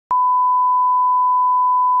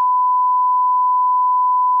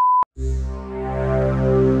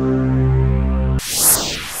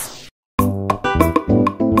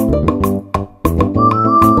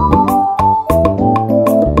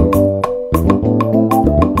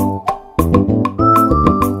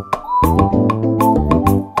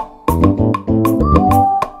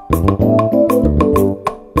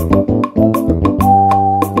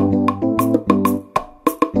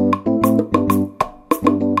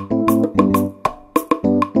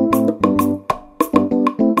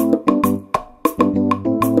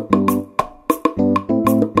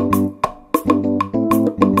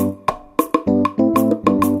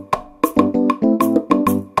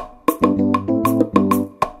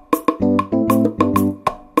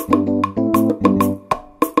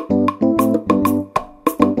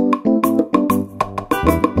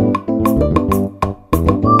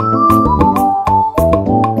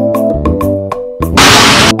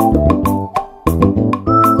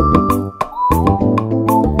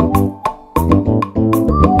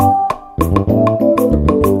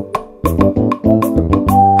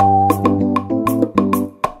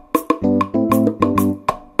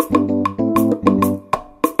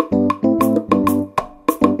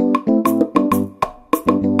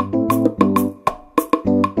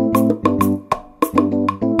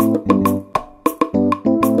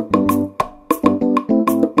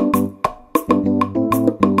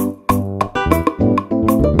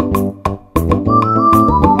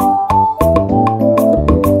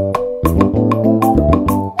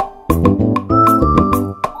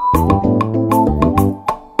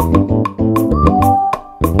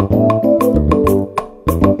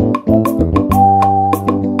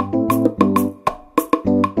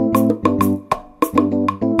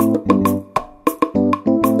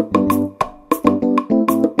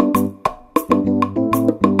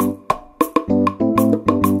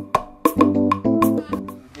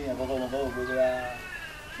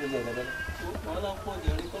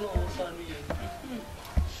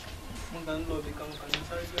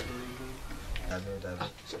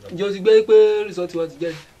ti gbé pé resort wa ti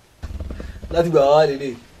jẹ́ láti gbà wá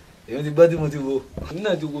lélẹ̀ èmi ti gbọ́ tí mo ti wo. èmi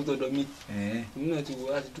náà ti wo tọ̀dọ̀ mi èmi náà ti wo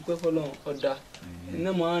a ti dúpẹ́ fọlọ́run ọ̀dà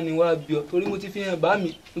iná máa ní wá bí ọ torí mo ti fi hàn bá mi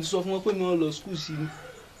mo ti sọ fún wọn pé mi ò lọ skul sí ni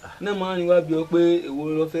iná máa ní wá bí ọ pé èwo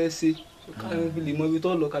lọ fẹ́ ṣe káyọ̀ fi lè mọ ibi tó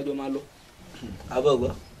lọ kájọ máa lọ.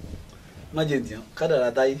 abọ́gbọ́ má jẹ ìdíyàn kádàrá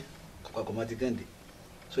táyé kọ̀ọ̀kan má ti kẹ́ǹdé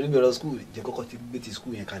sórí bí ọ̀rọ̀ skul jẹ́ kọ́kọ́ ti gbé ti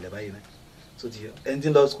skul yẹn kalẹ̀ báyìí náà so ti ẹni tí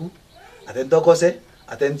ń lọ skul àtẹnudọ́kọ́sẹ́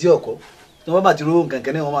àtẹnudí ọ̀kọ́ tí wọ́n bá ti rówó nǹkan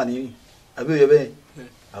kan náà wọ́n máa níyìn àbí òye bẹ́ẹ̀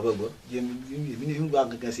àbọ̀gbọ́ èmi ní ìgbà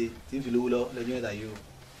kankan ṣe tí ń fi lówó lọ lọ́jọ́ mẹ́ta yìí o.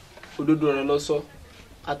 òdodo ọ̀rọ̀ lọ sọ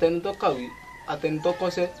àtẹnudọ́ kàwé àtẹnudọ́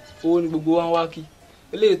kọ́sẹ́ owó ni gbogbo wa ń wá kí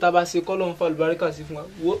eléyìí tá a bá ṣe kọ́lọ́n fa àlùbáríkà sí fún wa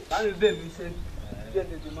wo. láti bẹ́ẹ̀ mi ṣe jẹ́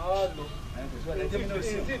tètè máa wá lọ tí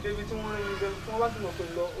ìdèbí tí wọ́n rí tí wọ́n bá sì mọ̀ pé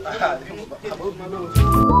lọ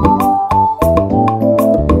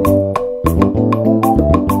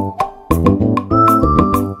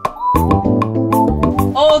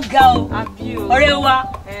ó ga o ọ̀rẹ́ wa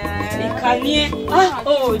ìkànnì ẹ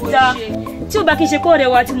ó dáa tí ó bá kí n ṣe kó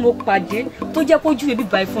ọ̀rẹ́ wa tí mo pàdé tó jẹ́ kójú ebi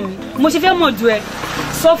báyìí fún mi mo ṣe fẹ́ mọ̀ ju ẹ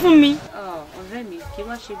sọ fún mi. ọ̀rẹ́ mi kí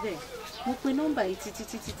wá ṣe bẹ́ẹ̀ mo pe nọ́mbà yìí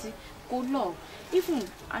títí kó lọ even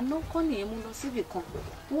àná kọ́ nìyẹn mo lọ síbì kan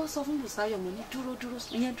wọ́n sọ fún Bùsáyọ̀ mo ní dúró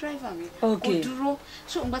ìyẹn dírẹ́fà mi kò dúró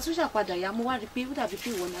so ìgbà tó ṣàpadà yá mo wá rí pé ó dàbí pé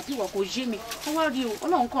ìwọ ni àbí ìwọ kò yé mi wọ́n wá rí o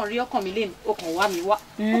Ọlọ́run kàn rí ọkàn mi lẹ́nu ọkàn wá mi wá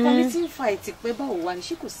ọkàn mi ti ń fa ètì pé báwo wá ni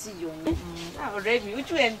ṣé kò sí ìyọ̀ ni. ọ̀rẹ́ mi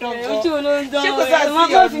ojú ẹ̀ ń dán gan ojú ló ń dán ṣé kò sáà sí ìyọ̀ ni wọ́n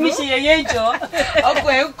kàn fi mí ṣe yẹ̀yẹ́ ìjọ ọkọ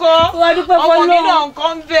ẹ̀ ń kọ́ ọmọ mi náà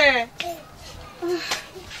nǹkan bẹ́ẹ̀.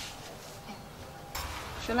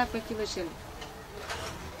 Ṣọlá pé kí ló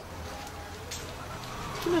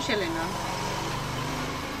ṣẹlẹ̀ náà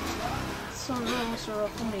sọ̀rọ̀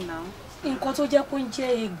fún mi náà. nǹkan tó jẹ́ kó ń jẹ́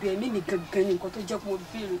ẹgbẹ́ mi ní gangan ni nǹkan tó jẹ́ kó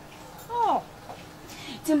béèrè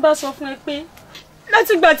tí n bá sọ fún ẹ pé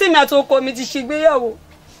látìgbà tèmi àti ọkọ mi ti ṣègbéyàwó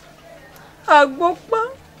àgbọ́pá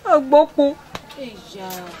àgbọ́po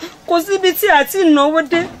kò síbi tí a ti náwó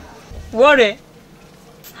dé wọ́rẹ̀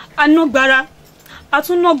anágbára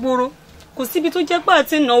atúnágbòrò kò síbi tó jẹ́ pé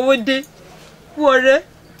àti náwó dé wọ́rẹ̀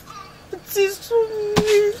ti sú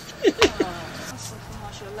mi.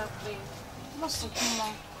 má sunkún mọ́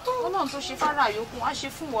Ọlọ́run tó ṣe fárá yòókù á ṣe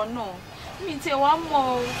fún wọn náà mi tẹ wá mọ̀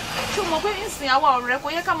o ṣé o mọ̀ pé ìsìn àwa ọ̀rẹ́ kò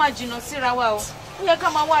yẹ ká máa jìnnà síra wa o ó yẹ ká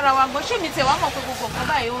máa wá ara wa gbọ́ ṣé mi tẹ wá mọ̀ pé gbogbo nǹkan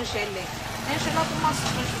báyìí ó ń ṣẹlẹ̀ ẹ̀ ń ṣe lọ́kùn má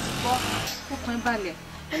sunkún ṣùtù gbọ́ ó pin balẹ̀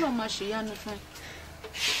Ọlọ́run máa ṣe yánu fún ẹ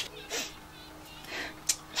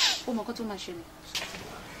ó mọ̀ kó tó máa ṣẹlẹ̀.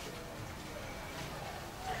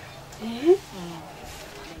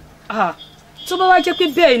 tó bá wá jẹ́ pé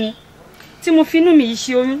bẹ́ẹ̀ ni tí mo fi inú mi yìí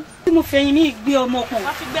ṣe oyún tí mo fẹ̀yìn mi gbé ọmọ kan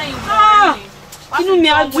wá fi gbẹ̀yìn bọ̀ inú mi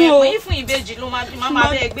á dùn o. èyí fún ìbejì ló máa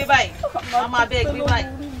bẹ́ẹ̀ gbé báyìí máa bẹ́ẹ̀ gbé báyìí.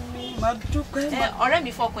 ọ̀rẹ́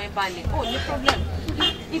mi fọkàn ẹ balẹ̀ ó ní problem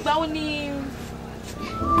ìgbà ó ní.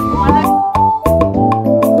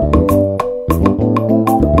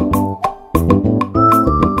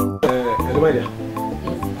 ẹlẹ́mọ̀ẹ́dà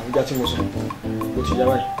àbújá tí mo sọ ó ti yá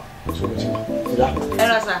báyìí so mo ti mọ̀ ó dá. ẹ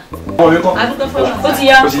rà sà. ọmọ mi kọ́. adúgbò fọlọ́ ó ti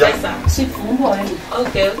yá sí fún bọ̀ ẹ̀.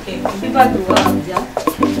 ok bíbá tó wà àbújá.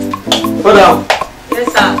 ó dà o. yes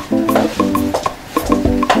sir.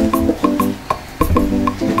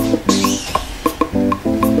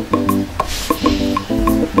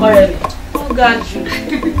 ọ̀rẹ́ mi. ó ga jù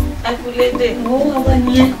ẹ kú lédè. ó wà wá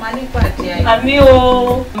ní ẹ. máa ní pàdé ayé. àmì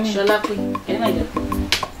o. Ṣọlá pé ẹ má jẹ.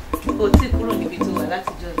 kò tí kúrò níbi tó wà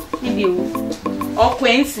látijọ́ níbi èwo. ọkọ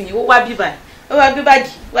ẹ̀ ń sìn ó wá bíbà ó wá bíbà jì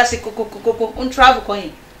wá sí kókókókó ń travel kan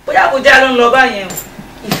yẹn bóyá Àbújá ló ń lọ báyẹn o.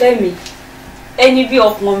 ìfẹ́ mi ẹni bí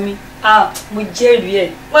ọkàn mi mo jẹ́rìí ẹ̀.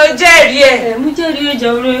 mo jẹ́rìí ẹ̀. mo jẹ́rìí ẹ̀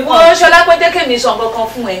jẹ́ orí. wọ́n Ṣọlá pé jẹ́ kémi sọ nǹkan kan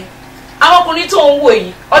fún ẹ àwọn ọkùnrin tó ń wò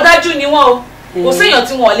yìí ọ̀dájú ni wọ́n o kò séèyàn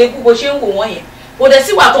tí wọ́n lè kú bó ṣe ń wò wọ́n yẹn kò dẹ̀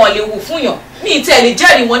síwà kan lè wò fún yàn ní ìtẹ̀ lè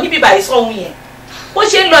jẹ́rìí wọn níbi báyìí sọ́hun yẹn bó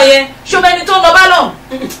ṣe ń lọ yẹn ṣọmẹni tó ń lọ bá lọ́hùn.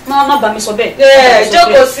 má bá mi sọ bẹ́ẹ̀.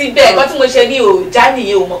 jókòó sí bẹ́ẹ̀ kọ́ tí mo ṣe ní òòjá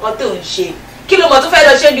nìyẹn ò mọ̀kọ́ tó ń ṣe kí ló mọ̀ tó fẹ́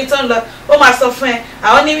lọ ṣé ibi tó ń lọ ó máa sọ fún ẹ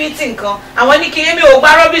àwọn ní mítì nǹkan àwọn ní kí mi ò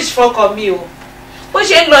gbá rubbish fọkàn mi o bó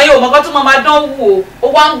ṣe ń lọ yẹn ò mọ̀kọ́ tó máa dán wò ó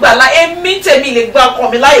wá ń gbà láyé èmi tèmi lè gba ọkọ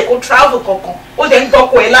mi láyè kó travel kankan ó dẹ̀ ń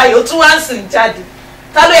gbọ́kọ ẹ̀ láyè ó tún wá ń sìn jáde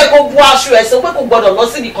ta ló yẹ kó bu aṣọ ẹ̀ sọ pé kò gbọ́dọ̀ lọ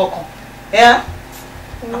síbi kankan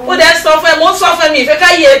ó dẹ̀ sọ fún ẹ mo ń sọ fún ẹ mi ìfẹ́ ká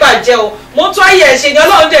yẹ ẹ bàjẹ́ o mo ń tún ayé ẹ ṣe ni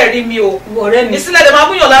Ọlọ́run dẹ̀ rí mi o ìsílẹ̀ dẹ̀ máa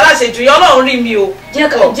múyàn lára ṣèjú yẹn Ọlọ́run rí mi o.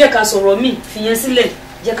 jẹ́ ká sọ̀rọ̀ mi fìyẹn sílẹ̀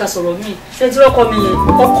jẹ́ ká sọ̀rọ̀ mi ṣé tí ọkọ mi yẹn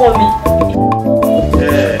ọkọ mi.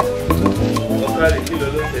 ọkọ rẹ kí ló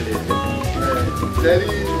ló tẹ̀lé lẹ́rí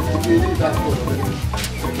ìgbé ní ìdásíkò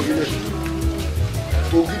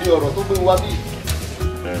ògidì ọ̀rọ̀ tó gbé wá bí.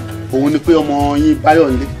 òun ni pé ọmọ yín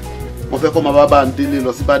Báyọ̀nlé mo fẹ́ kọ́ máa bá ń délé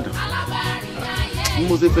lọ sí Ìbàdàn bí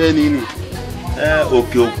mo ṣe fẹ́ ní ni.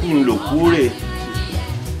 Òkè òkú ń lò kúrè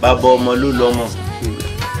bàbá ọmọ ló lọ́mọ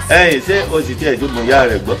ẹ̀yìn ṣé o sì tiẹ̀ jókòó ìyá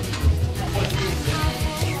rẹ̀ gbọ́.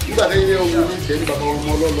 nígbà tí ilé ogun ní ìṣẹ́ ní bàbá ọmọ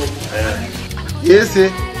ọlọ́lọ́ yéé ṣe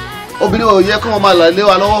obìnrin ò yẹ kí wọ́n máa là lé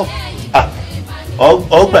wa lọ́wọ́.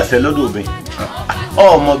 ọ gbàṣẹ lọ́dọ̀ obìnrin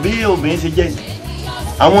ọmọ bí obìnrin ṣe jẹ́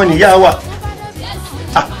àwọn nìyá wà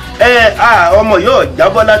ọmọ yóò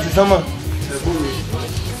jábọ́ láti sánmọ̀. ẹ̀gbọ́n mi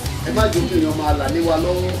ẹ má jẹ́ obìnrin ọmọ àlà lé wa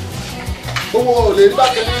lọ́wọ́ gbogbo ò lè rí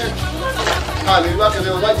bákẹ́ náà a lè rí bákẹ́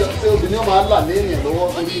náà wájú pé obìnrin ọmọ àlà lé ènìyàn lọ́wọ́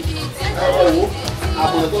torí ẹ̀wọ̀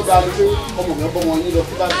àbọ̀rẹ̀ tó dáa ni pé ọmọ mi ọbọ̀ wọn yín lọ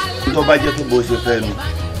sí báyìí. tó bá jẹ́ pé bó ṣe fẹ́ nu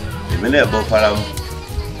èmi náà bọ́ fara mu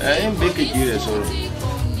ń bẹ́ kejì rẹ̀ sọ̀rọ̀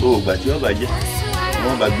o gbà tí ọba jẹ́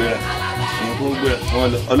wọ́n bá gbéra wọn kó gbéra wọn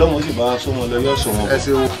lọ ọlọ́mọ sì bá sọ wọn lọ yọ sọ wọn bọ̀. ẹ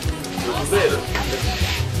ṣeun.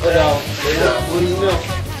 ọ̀dà orin náà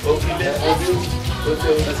òkìlẹ̀ ọdún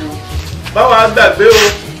báwa gbàgbé o.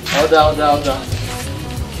 ọ̀dà.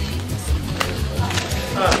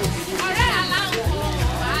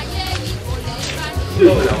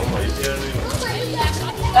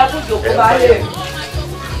 ẹ kú jòkó báyé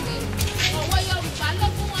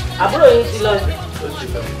àbúrò yín ti lọ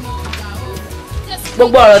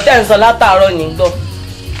gbogbo ọ̀rọ̀ tẹ́ ń sọ látàárọ̀ ní gbọ́.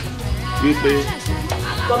 wípé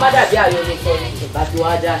tó má dàbí àyọ̀ ní sọ ní ìgbà tí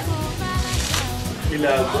wàá dá sí. ilé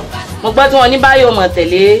àgbọ̀. mo gbọ́ tí wọ́n ní báyọ̀ mọ̀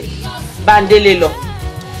tẹ̀lé Bándélé lọ.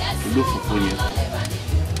 olófòfó yẹn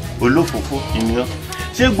olófòfó ìnìyàn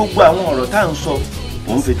ṣé gbogbo àwọn ọ̀rọ̀ tá à ń sọ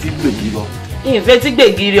òun fetí gbèjì lọ. ìfẹ́ tí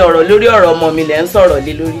gbègiri ọ̀rọ̀ lórí ọ̀rọ̀ ọmọ mi lẹ́ ń sọ̀rọ̀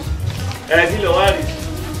lé lórí. kí ló wá rí.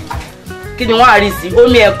 kí ni wọ́n á rí sí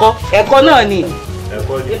omi ẹ̀kọ́ náà ni.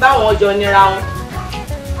 ẹ̀kọ́ ni. ìbáwọn ọjọ́ nira wọn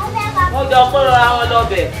wọ́n jọ kó lọ́ra wọn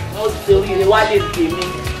lọ́bẹ̀ wọ́n ti oríire wálé tèmi.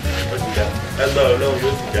 ó ti dá ẹgbẹ́ ọlọ́run ló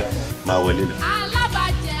ti dá. máa wọlé lọ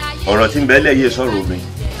ọ̀rọ̀ tí ń bẹ́ẹ̀ lẹ̀ yé sọ̀rọ̀ omi.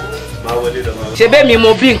 máa wọlé lọ. ṣe bẹ́ẹ̀ mi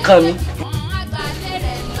mo bí nǹkan mi.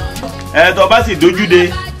 tó bá sì dojú de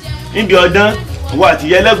níbi ọdán wo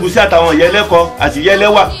àtìyẹlẹgùsí àtàwọn ìyẹlẹkọ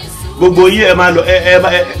àtìyẹlẹwà gbogbo yìí ẹ máa lọ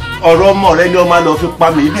ọ̀rọ̀ ọmọ rẹ ni ọ máa lọ fi pa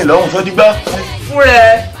mí ní lọ́hùn sọdígbà.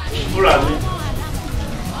 fúnra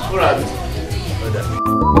mi.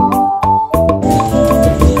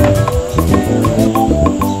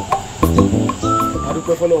 a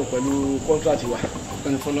dúpẹ́ fọlọ́run pẹ̀lú kọ́ńtrátì wa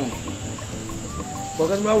ọ̀pẹ̀ni fọlọ́run.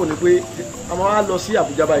 bọ́kẹ́ tí wọ́n wò ni pé a máa lọ sí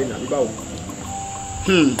Àbújá báyìí nàbí báwo.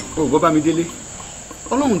 o gbọ́ bá mi délé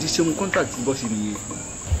ọlọ́run ti ṣe mu kọ́ńtàkì bọ́ sí nìyẹn.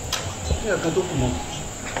 ní ẹ̀kan tó kù mọ́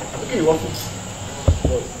àbí kí ìwọ́n kù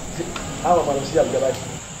àwọn àpàlọ́ sí Àbújá báyìí.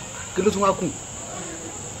 kí ló tún wá kù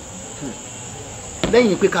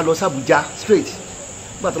lẹ́yìn pé ká lọ sí Àbújá straight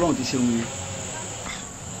nígbà tó ọlọ́run ti ṣe mu yẹn.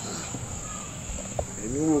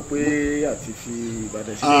 èmi wò pé àti fi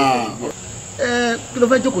Ìbàdàn sílẹ̀. kí ló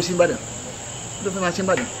fẹ́ jókòó sí Ìbàdàn kí ló fẹ́ máa ṣe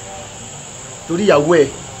Ìbàdàn torí ìyàwó ẹ̀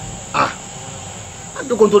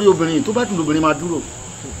àjọkọ̀ nítorí obìnrin tó bá dùn lóbìnrin máa dúró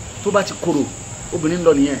tó bá ti korò obìnrin ń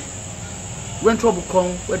lọ nìyẹn when trouble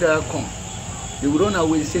come where there come they will run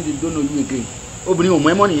away say they don't know you again obìnrin ò mọ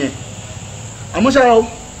ẹmọ nìyẹn àmọ́ ṣáà o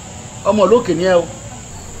ọmọ olókè ni ẹ o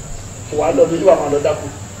wà á lọ bí wàá máa lọ dákú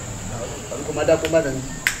àbí kò máa dákú má dání.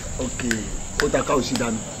 ok ó ta ká òsì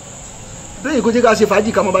dànù lẹ́yìn kó jẹ́ ká ṣe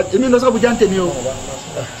fàájì ká mọ́ bá èmi lọ sábùjá ń tèmi o.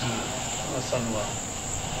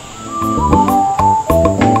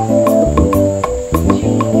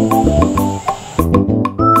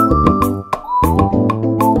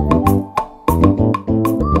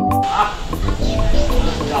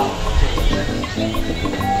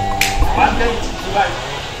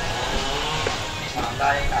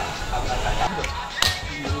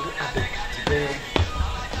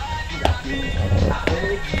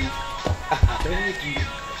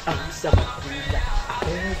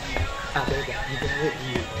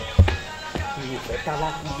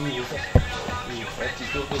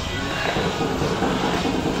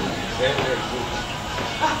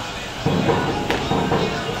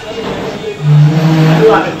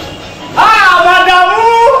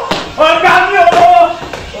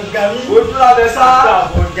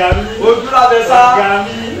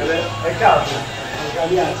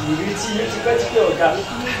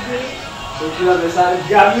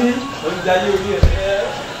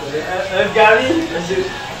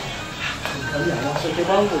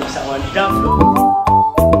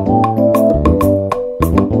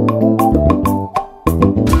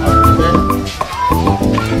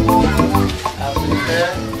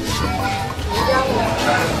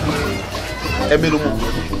 ẹ̀mí ló mú.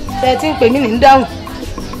 tẹ́ tí ń pè mí ní dáhùn.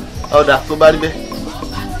 ọ̀dà tó bá rí bẹ́ẹ̀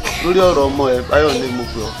lórí ọ̀rọ̀ ọmọ ẹ̀ Báyọ̀ ní mo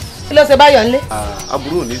pè ọ́. kí ló ṣe Báyọ̀ ńlé.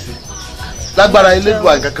 àbúrò ò ní sí lágbára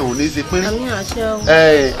elédùà nǹkan kan ò ní í ṣe pínrín. àmì àṣẹ o.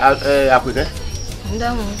 Àpèkẹ́ ń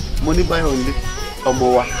dáhùn. mo ní báyọ̀ nílé ọmọ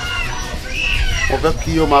wa mo fẹ́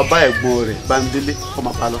kí ó máa bá ẹ̀gbọ́n rẹ̀ Bámidélé kó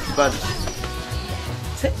máa bá lọ sí Ìbàdàn.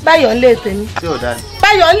 báyọ̀ ń lé tèmi. ṣé ọ̀dà ni.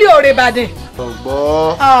 báyọ̀ ń lé òrè Ìbàdàn.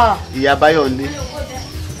 ọ̀gbọ́ ìyá báyọ̀ nílé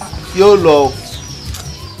yóò lọ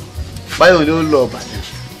báyọ̀ nílé ó lọ Ìbàdàn.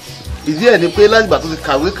 ìdí ẹ̀ ni pé látìgbà tó ti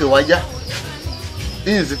kàwé kẹwàá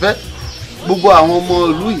ní ìsìnfẹ́ gbogbo àwọn ọmọ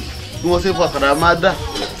ìlú yìí bí wọ́n ṣe ń fọkàrà máa dà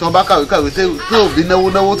tí wọ́n bá kàwé tí òbí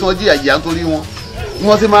náwó tí wọ́n jìyà nítorí wọn bí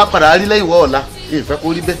wọ́n ṣe máa padà rí lẹ́yìn wọ́ ọ̀la ìfẹ́ kó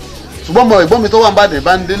rí bẹ́ẹ̀ ṣùgbọ́n ọmọ ẹ̀gbọ́n mi tó wà ń Bàdàn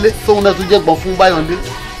Bámidélé tóun náà tún jẹ́ gbọ́n fún Báyọ̀ndé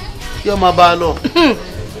kí ọ máa bá a lọ.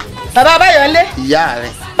 bàbá Báyọ̀ndé. ìyá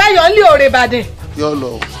rẹ̀. Báyọ̀ndé òrè Ìbàdàn. yọ lọ.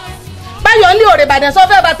 Báyọ̀ndé òrè Ìbàdàn sọ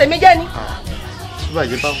fẹ́ bà tèmi jẹ́ ni.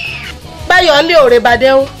 Báyọ̀ndé òrè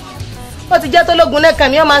Ìbàdàn o ó ti jẹ́ tó lógun lẹ́kàn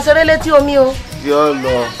mi ó máa ṣeré létí omi o. yọ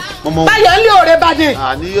lọ. Báyọ̀ndé òrè Ìbàdàn.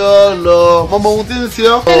 àní yọ lọ mọmọ ohun tí ń ṣe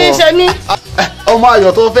ọ. kí ni ṣe mí. ọmọ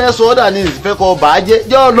ayọ̀ tó fẹ́ sọ ọ́ dà ní ìfẹ́ kọ bàá jẹ́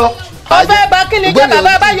yọ lọ. ọfẹ́ bá kí ni jẹ́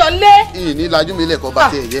bàbá Báyọ̀ndé. ìní lajú mi lẹ́kọ̀ọ́ bá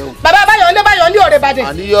tiẹ̀ yẹ o. bàbá Báyọ̀ndé òrè Ìbàdàn.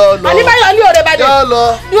 àní yọ lọ. àní Báyọ̀ndé òrè Ìbàdàn. yọ lọ.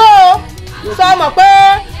 yóò sọ ọmọ pé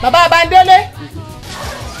bàbá Bámidélé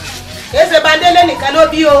kìí ṣe Bámidélé nìkan ló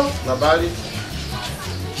bí o. bàbá rí.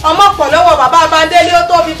 ọmọ pọ̀ lọ́wọ́ bàbá Bámidélé ó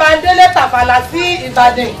tó fi Bámidélé tàfàlà sí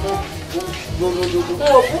Ìbàdàn. n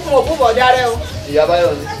ò bú bọ̀dá rẹ o. ìyá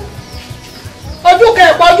Báyọ̀ndé. ojú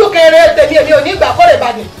kẹpọ̀ ojú kẹrẹ tèmi èmi ò ní gbà kórè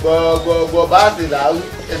Ìbàdàn. gbọ̀gbọ̀gbọ̀ bá a ti là á wí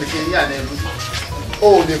ẹnìkan ní àná ẹ̀lú o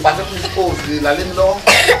ò lè pàṣẹ fún o ò sì lè lálé mi lọ́wọ́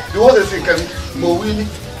bí wọ́n ṣe sin nǹkan mi mo wí ní.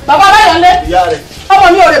 bàbá Báyọ̀ndé. ìyá rẹ̀. ọmọ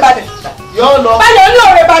mi òrè Ìbàdàn. yóò lọ. Báyọ̀ndé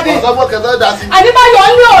òrè Ìbàdàn. ọ̀sọ́gbọ́n kẹtọ́ da sí. àní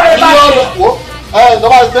Báyọ̀ndé òrè Ìbàdàn. yóò lọ wo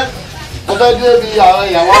ìjọba ti tẹ́ mo fẹ́ dé bí àwọn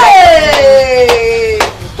ìyàwó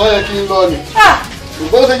tó yẹ kí n lọ ni.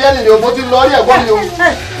 bó ṣe jẹ́ nìyí o mo ti lọ rí ẹ̀gbọ́n mi o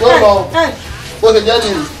yóò lọ bó ṣe jẹ́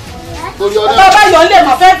nìyí. bàbá Báyọ̀ndé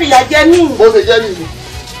mà fẹ́ fìyà jẹ mí. bó ṣe jẹ́ nìyí.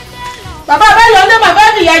 bàbá Báyọ̀ndé mà fẹ́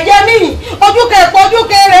fìyà jẹ mí. ojú kẹpọ̀ ojú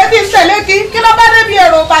kẹrẹ bí ń tẹ̀lé kí ló bá débi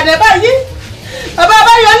èrò Ìbàdàn báyìí. bàbá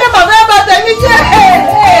Báyọ̀ndé mà fẹ́ bà tèmi jẹ́.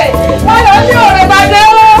 Báyọ̀ndé òrè Ìbàdàn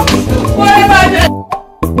o òrè Ìbàdàn.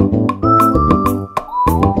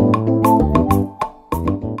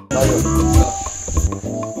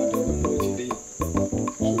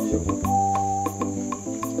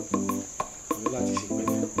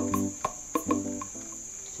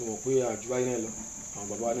 àjùbáyé náà lọ àwọn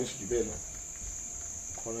bàbá wa ní oṣù jù bẹ́ẹ̀ lọ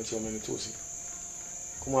kọ́ rántí ọmọ ẹni tó sí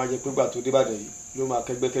kó máa jẹ pé gbà tó débàdàn yìí ló máa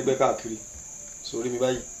kẹ́gbẹ́kẹ́gbẹ́ káàkiri sórí mi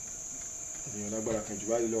báyìí ènìyàn lágbára kan jù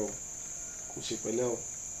báyìí lọ kò ṣe pẹ̀lẹ́ o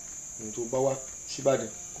ohun tó bá wá síbàdàn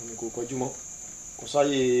kò ní kó kọjú mọ́ kò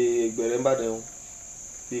sáyè gbẹ̀rẹ̀ ń bàdàn o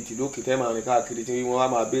bíi tìlókè tẹ́ máa rìn káàkiri tí wọ́n á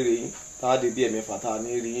máa béèrè yín tá a dé bí ẹ̀mẹ́fà tá a ní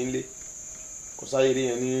rí yín lé kò sáyè rí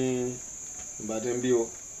yẹn ní Ìbàdàn bí o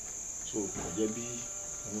so kò jẹ́ bí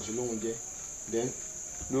òun sì lóhun jẹ́ then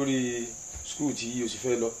lórí skul tí o sì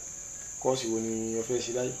fẹ́ lọ kọ́ọ̀sì wo ni o fẹ́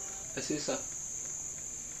ṣe láyé. ẹ ṣe sà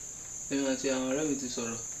èmi àti àwọn ọ̀rẹ́ mi ti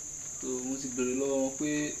sọ̀rọ̀ so mo ti béèrè lọ́wọ́ wọn pé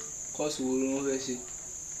kọ́ọ̀sì wo ló wọ́n fẹ́ ṣe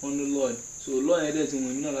wọ́n ní lọ́ọ̀ ni so lọ́ọ̀ yẹn dẹ̀ ti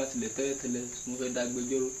wọ̀n mí náà láti lẹ̀ tẹ́lẹ̀tẹ́lẹ̀ mo fẹ́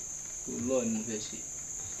dágbẹjọ́rò so lọ́ọ̀ ni mo fẹ́ ṣe.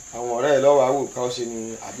 àwọn ọ̀rẹ́ ẹ lọ́wọ́ àwò ká ó ṣe ni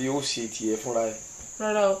àbí ó ṣe tiẹ̀ fúnra ẹ.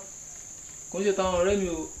 rárá o kò ń ṣe táwọn ọ̀rẹ́ mi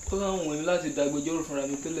o ó kàn wọ̀n mí láti dágbẹjọ́rò fúnra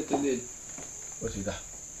mi tẹ́lẹ̀tẹ́lẹ̀ ni. ó ti dà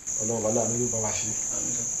ọlọ́run bàálà ló bá wa ṣe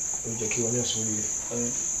ó jẹ́ kí wọ́n ní ẹ̀sùn oríire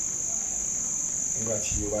nígbà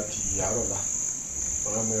tí ó bá di àárọ̀ la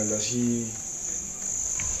ọ̀rọ̀ mi lọ sí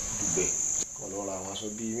Dùgbẹ̀ kọ́ lọ ra àwọn aṣọ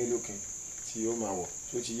bíi mélòó kan tí ó máa wọ̀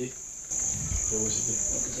tó ti yé lọ́wọ́ síbẹ̀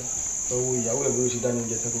lọ́wọ́ ìyàwó ẹ̀ bó ṣe dání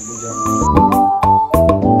oúnjẹ tẹ́kọ̀ọ́ gbé jáde.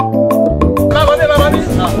 bàbá mi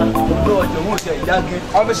ọjọ́ ọjọ́ mú ṣe ìjáde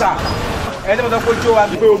ọ́fíìsà ẹni mọ́tò kó jó wa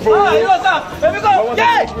gbé ogbó owó. yóò sá èmi kò yé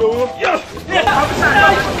yóò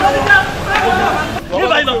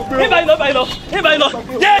níbàyí lọ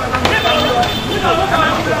yé.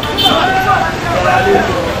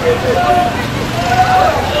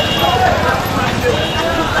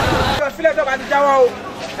 sílẹ̀ tó bá ti jáwọ́ o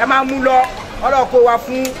ẹ máa mú lọ ọlọ́kọ̀ wa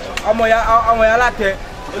fún ọmọ ya látẹ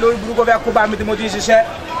olórí burúkú fẹ́ kó bá mi tí mo ti ń ṣiṣẹ́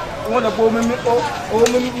wọ́n lọ pé owó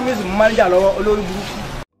mímí sì mú máníjà lọ́wọ́ olórí burúkú.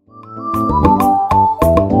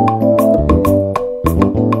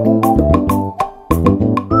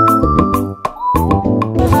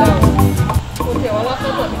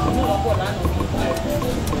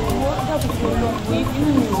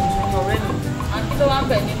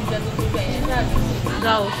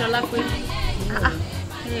 Ga o Ṣọlá pé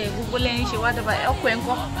gbogbo lẹ́yìn ṣe wá dábàá ọkọ ẹ̀ ń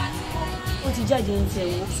kọ́. Ó ti jáde ní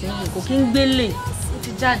tiẹ̀ wò kò kí ń gbélé. Ó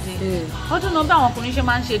ti jáde. Ọdún náà bí àwọn ọkùnrin ṣe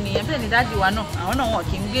máa ń ṣe nìyẹn bẹ́ẹ̀ ni dáàdì wa náà àwọn náà wọn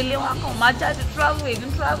kì í gbélé wọn kàn máa jáde travel èdè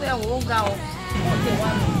travel ẹ̀wọ̀ ó ga o. Ó tẹ̀ wá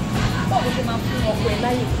lọ. báwo ṣe máa fún ọkọ ẹ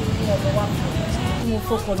láyè kí ní ọmọ wá fún ọ. mo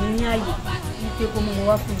fọkàn mi ní àyè wípé kó mú mi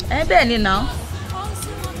wá fún mi. Bẹ́ẹ̀ ni náà.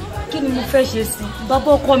 Kí ni mo fẹ́ ṣe sí?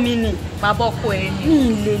 Bàbá ọkọ mi ni. Bàbá ọkọ ẹ ni. Mi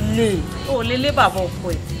ì lè lè. O lè lé bàbá ọkọ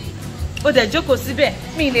ẹ. Ó dẹ̀ jókòó síbẹ̀,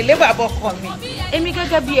 mi ì lè lé bàbá ọkọ mi. Èmi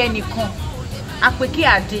gẹ́gẹ́ bí ẹnìkan, àpèkí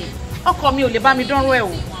àdè, ọkọ mi ò lè bá mi dánrọ́ ẹ̀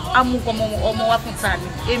wò. A mú ọmọ wá fún ta ni.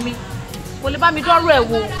 Èmi kò lè bá mi dánrọ́ ẹ̀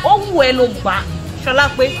wò. Ó wù ẹ́ ló gbà. Ṣọlá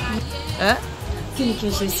pé. Kí ni kí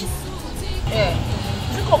n ṣe sí?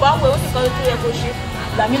 Tí kò bá wù ẹ́ ó sì kọ́ tó yẹ kó ṣe.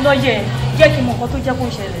 Làmí lọ́yẹ̀ jẹ́ kí n mọ nǹkan tó jẹ́ kó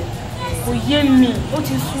ṣẹlẹ̀. Kò yé mi, ó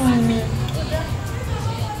ti sú mi.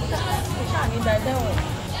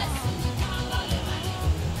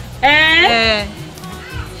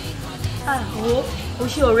 O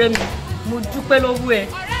ṣé ọ̀rẹ́ mi, mo dúpẹ́ lọ́wọ́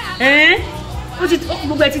ẹ. Ó ti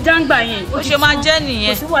gbogbo ẹ ti dáńgbà yẹn. Ó ṣe máa jẹ́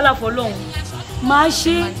nìyẹn. Kò sí wàhálà fọlọ́run. Máa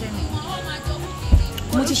ṣe.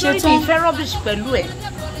 Mo ti ṣe tán. Mi ì fẹ́ rubbish pẹ̀lú ẹ̀.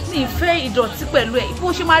 Mi ì fẹ́ ìdọ̀tí pẹ̀lú ẹ̀. Bó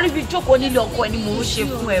ṣe máa rí bí jókòó nílé ọkọ ẹ ni mò ń ṣe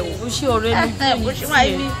fún ẹ o. O ṣé ọ̀rẹ́ mi bí bó ṣe máa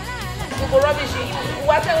rí gbogbo rubbish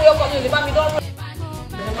ìwà tẹ́wọ́ ọkọ mi ò lè bá mi dánwò.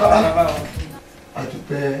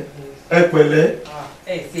 àtúpẹ́ ẹ pẹ̀lẹ́.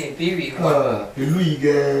 ẹ ti ẹ béèrè wa. ìlú yìí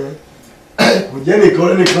gan-an kò jẹ́ nìkan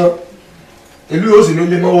rẹ́ nìkan ìlú yóò sì ní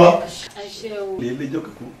lé mọ́ wa. lè lẹ́jọ́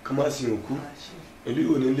kíkú ká má sin òkú ìlú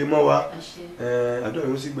yóò ní lé mọ́ wa àdúrà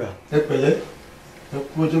yóò sì gbà. ẹ pẹ̀lẹ́ ẹ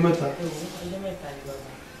kú ọjọ́ mẹ́ta. ọjọ́ mẹ́ta ni bàbá.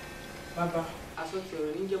 bàbá àsọtì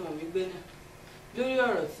ọ̀rọ̀ níjọ́mọ̀ mi gbé náà lórí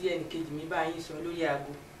ọ̀rọ̀ tí ẹnìkejì mi bá yín sọ lórí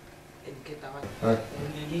aago ẹnìkẹta wa.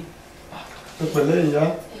 ẹ pẹ̀lẹ́ ìyá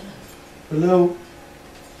pẹ̀lẹ́ o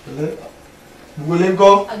pẹ̀lẹ́ gbogbo ilé ń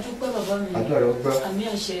kọ́. adúpẹ́ bàbá mi. àdúrà rẹ gbà. àmì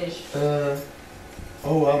àṣẹ.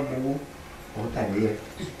 ọwọ́ amowó ọ̀tà nílẹ̀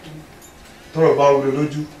tọrọ bá wọlé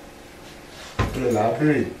lójú ilẹ̀ là á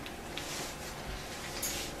béèrè.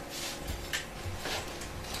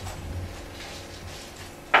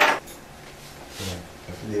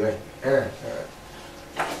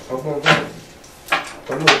 ọgbọ́n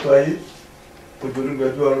ọlọ́ọ̀tọ́ ayé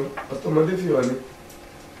òjòlúgbẹ̀jú ọrùn ọtọmọdé fi hàn ní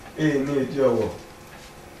èyí ní èdè ọ̀wọ̀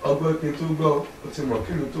ọgbọ́n kí n tó gbọ́ ó ti mọ̀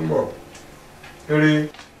kí n tó mọ̀ eré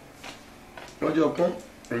lọ́jọ́ pọ́n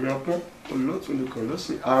èèyàn pọ́n olùlọ́tún lè kàn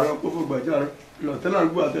lọ́sìn àárọ̀ pópó gbàjáre lọ́tẹ́lá ń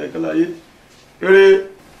gbọ́ àtẹ̀yẹ̀kẹ́ láyé eré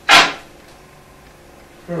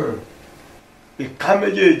ìka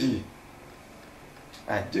méjèèjì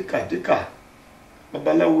àdíkàdíkà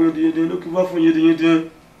babaláwo yediyede ló kí wá fún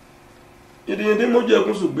yediyede mójú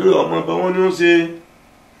ẹkún ṣùgbẹ́rẹ̀ ọmọ ọba wọn ni ó ṣe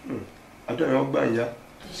àdúrà ọgbà ìyá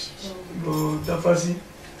ló dáfá sí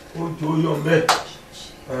ó jò ó yọ̀ mbẹ́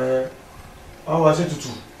àwọn aṣẹ́ tutù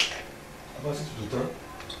tán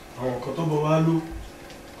àwọn nǹkan tó bọ̀ wá ló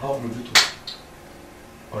àwọn mójútó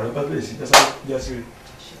ọ̀rẹ́ bá bẹ̀rẹ̀ sí jásíre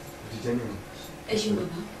òjijẹ́ nìyẹn. ẹ ṣe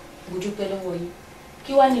bàbá mo dúpẹ́ lọ́wọ́ yín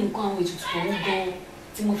kí wàá ní nǹkan àwọn ètùtù ọ̀hún gan-an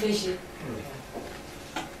tí mo fẹ́ ṣe.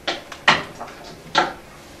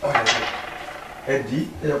 ẹ̀dí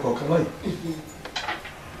ẹyọ kọ̀ọ̀kan báyìí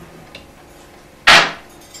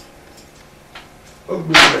ó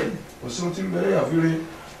gbé ìgbẹ̀yìn kò sí ohun tí ń bẹ̀rẹ̀ àfírí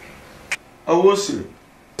ọwọ́ sí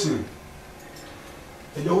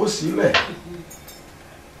ẹjọ́ owó sí mẹ́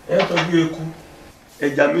ẹ tọ́jú eku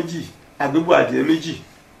ẹja méjì àgbébọ̀ adìẹ méjì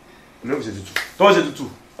ní òṣè tutù tọ́wọ́ ṣe tutù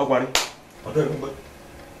ọparí ọ̀dọ́ ìlú gbẹ́.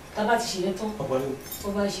 tábà ti ṣe yẹn tán ọparí ó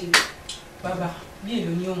bá ṣe. bàbá bí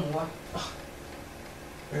èlò ni ó mú wá.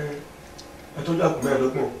 ẹ tọ́jú àpò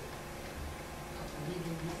mẹ́ẹ̀ẹ́dọ́gbọ̀n.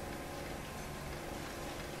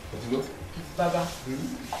 bàbá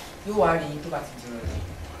yóò wá rí tó bá ti dìrò rẹ̀.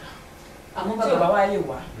 àmọ́ tí ò bá bàbá wá lè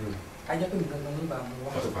wá a jẹ́ pé mi gangan ní ìbámu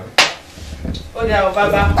wá. ó dà o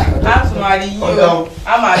bàbá a tún máa rí yín o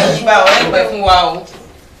a máa rí yín bá ọ ẹgbẹ́ fún wa o.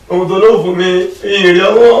 ohun tó lóò fún mi ìrìn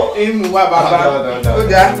ọwọ́. ìmú wa bàbá ó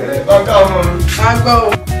dà ọkà ọmọ mi. máa gbọ́ o.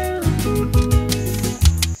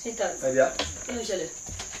 síta ẹ̀dá kí ló ṣẹlẹ̀.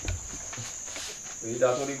 èyí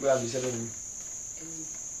dáa tó rí pé àbí iṣẹ́ lónìí.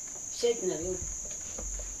 ṣé ìpínlẹ̀ yóò.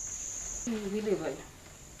 kí ni gbogbo ilé ìbàdàn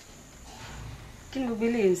kí ni gbogbo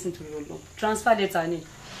ilé yìí ń sìn torí ọlọ transfer letter ni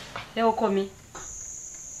ẹ ọkọ mi.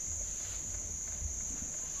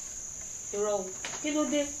 irọ́ o kí ló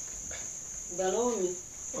dé ìgbà lọ́wọ́ mi.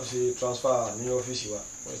 wọ́n ṣe transfer ní ọ́fíìsì wa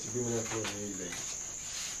wọ́n ti gbé mi náà kúrò ní ilẹ̀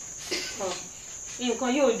yìí.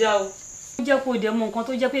 nǹkan yóò dáa o. ó jẹ́ kó dẹ̀ mọ nǹkan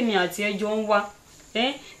tó jẹ́ pé mi àti ẹjọ́ ń wá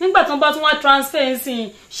nígbà tó ń bá tún wá transfer ń sìn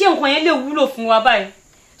ṣé nǹkan yẹn lè wúlò fún wa báyìí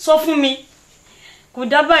sọ fún mi kò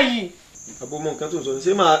dá báyìí. àbò mọ nǹkan tó ń sọ ni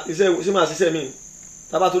ṣé máa ṣiṣẹ́ mi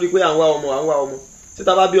tá a bá torí pé à ń wá ọmọ ṣé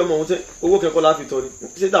tá a bá bí ọmọ òun tẹ owó kẹ́kọ̀ọ́ la fi tọ́ ni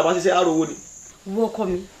ṣé tá a bá ṣiṣẹ́ àrò owó ni. wo ọkọ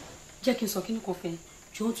mi jẹ́ kí n sọ kí nìkan fẹ́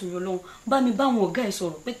jọ̀ọ́ tún yọ lọ́hùn bá mi bá àwọn ọ̀gá ẹ̀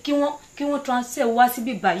sọ̀rọ̀ pé kí wọ́n transfer wá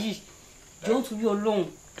síbí báyìí jọ̀ọ́ tún yọ lọ́hùn.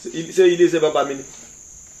 ṣé ilé iṣẹ́ bàbá mi ni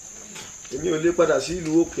èmi ò lè padà sí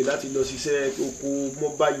ìlú òkè láti lọ ṣiṣẹ́ oko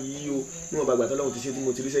mọ́ báyìí o níwọ̀n bàgbà tó lọ́hùn ti ṣe tí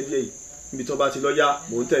mo ti ríṣẹ́ díẹ̀ yìí níbi tó bá ti lọ yá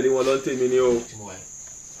mò ń tẹ̀lé wọn lọ ń tèmi ni o.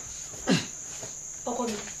 ọkọ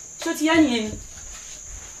mi ṣó ti yá nìyẹn ni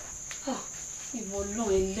ìwọ Ọlọ́run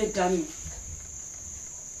ẹlẹ́dàá mi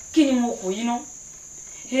kí ni mo kò yí ná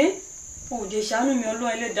ò jẹ́ ṣàánú mi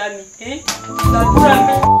Ọlọ́run ẹlẹ́dàá mi gbàdúrà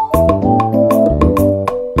mi.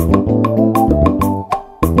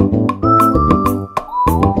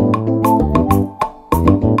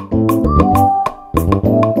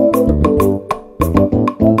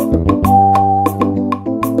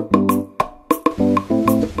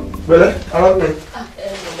 Bẹ̀lẹ̀ arábìnrin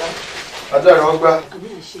àdúrà rẹ̀ wọ́n gbá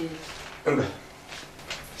ẹgbẹ̀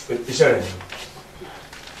iṣẹ́ rẹ̀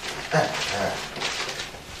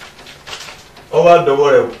ọ wá dọwọ́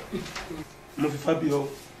rẹ̀ mo fi fábí ọ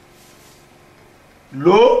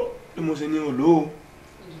ló ní mo ṣe ní òlò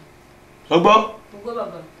ọgbọ́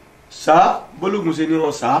sá bólógún ṣe ní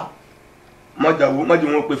ọ sá májàwó májì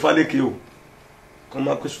wọn pe fálékè o kọ́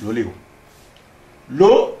má pèsè lólè o ló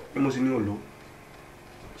ní mo ṣe ní òlò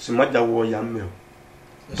sì má jáwọ́ ọ̀yà mẹ́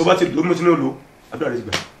o tó bá ti lò mú sínú òlò àdúrà rẹ̀ ti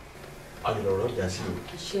gbà. alùpùpù ọjà sí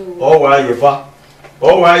o ọwọ́ ayé fa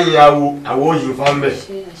ọwọ́ ayé àwọ̀ òyìn fa mẹ́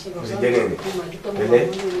o sì jẹ́ nìyẹn bẹ̀lẹ́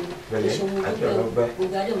bẹ̀lẹ́ àti ọ̀rọ̀ gbà.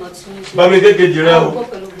 bá mi kékeré rẹ o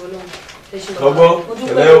ọgbọ́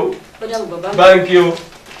bẹ̀lẹ́ o báńkì o.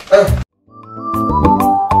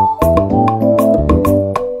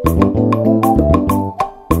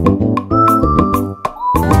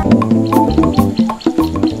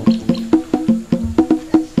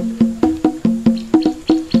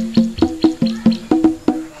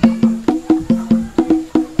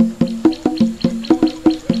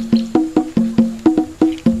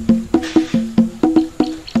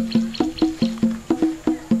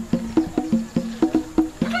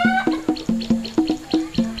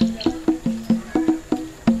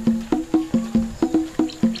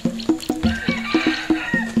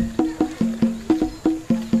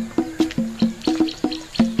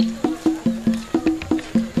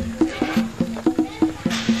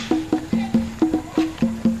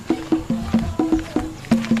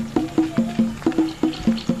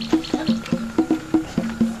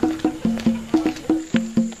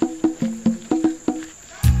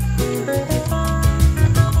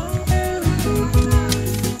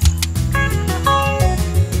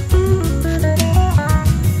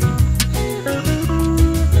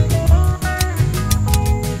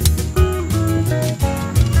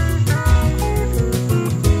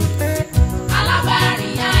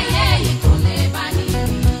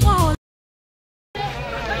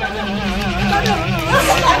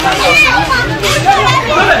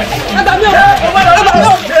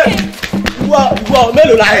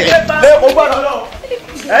 mélòó la yẹ lé o gbọ́dọ̀ lọ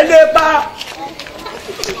ẹ lè pa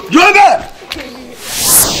yóò bẹ.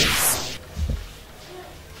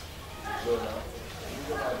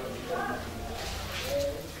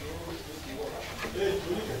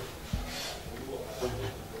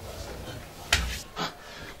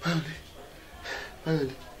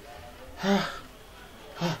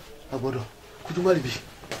 agbọ́dọ̀ kutu má rí bi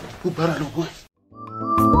kó bára lọ bọ ẹ.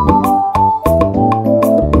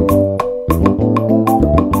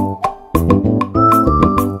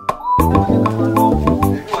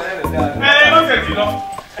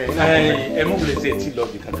 ẹ mú wulẹ̀ sí ẹ tí lọ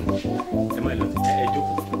bí kankan ẹ má lọ ẹ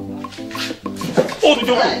jókòó ó tún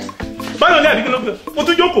jókòó báyọ̀ ní àdìgbò lọ́gbẹ̀ ó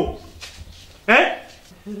tún jókòó ẹ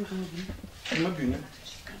má bínú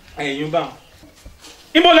ẹ̀yìn bá wọn.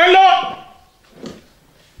 ibo lẹ́ ń lọ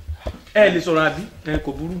ẹ lè sọ̀rọ̀ àbí ẹ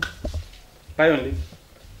kò burú báyọ̀ lé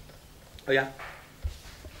ọ̀ya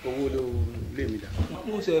owó lè mi dà.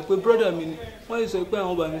 mo sọ pé brọ́dà mi ni wọ́n yìí sọ pé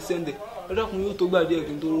àwọn bá mi sẹ́ndẹ̀ ẹ dákun yóò tó gbà díẹ̀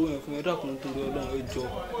kí n tó rówó yẹn fún ẹ dákun torí Ọlọ́run ẹ jọ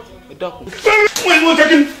ẹ dákun. wọ́n ní mo ṣe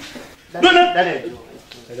kí ni dọ́nà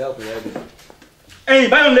ẹ̀yìn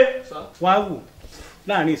báyọ̀ lé wàá wò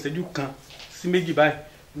láàrin ìṣẹ́jú kan sí méjì báyìí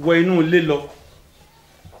wọ inú ilé lọ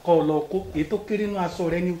kọ́ ọ lọ kó èyí tó kéré nínú aṣọ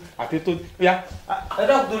rẹ ní àti tó yá. ẹ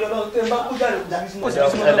dákun torí Ọlọ́run tẹ́ ẹ bá kó jáde kó jáde sínú ọ̀sẹ̀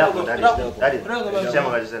ẹ dákun dáadé ṣé mo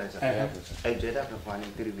bá jẹ́ sẹ́lẹ̀ sá ẹ jọ ẹ dákun fún wa ní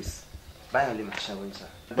 3 weeks báyọ̀ lè máa ṣàwọn yín sá.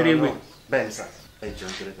 3 weeks bẹ́ẹ̀ ni sá ẹ jọ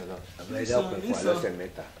ń kéré tọ́lọ́. ẹ dákun fún wa lọ́sẹ̀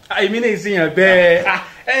mẹ́ta. èmi náà ìsìyàn bẹ́ẹ̀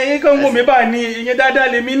ẹ̀yin kan wò mí bá ní ìyẹn dáadáa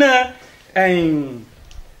lèmi náà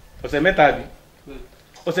ọ̀sẹ̀ mẹ́ta àbí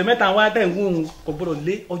ọ̀sẹ̀ mẹ́ta wá tẹ̀ ń wò kò gbọ́dọ̀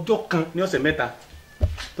lé ọjọ́ kan ní ọ̀sẹ̀ mẹ́ta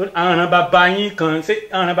torí àwọn aràn bàbá yín kan ṣé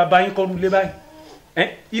àwọn aràn bàbá yín kọ́rù ilé báyìí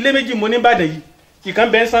ilé méjì mo ní Ìbàdàn yìí ìkan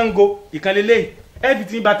bẹ́ẹ̀ Ṣàngó ìkan lélẹ́yìí ẹ̀ẹ́dì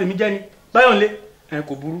tí bá tèmi jẹ́ ni báyọ̀ lé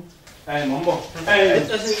kò burú mọ̀ ń bọ̀.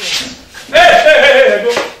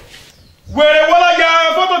 wèrè wọ́lájà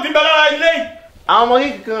fọ́tò ti bẹ lára ilé yìí àwọn ọmọ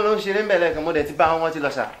kékeré ló ń ṣeré ń bẹ̀rẹ̀ kan mo dẹ̀ ti bá wọn ti lọ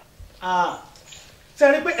sà. ṣe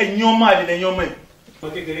rí pé ẹ̀yin ọmọ àlè lẹ́yìn ọmọ ẹ̀. ọmọ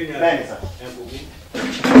kékeré ni bẹ́ẹ̀ ni sà.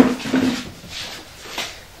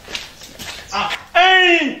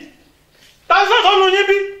 tásán tó lu yín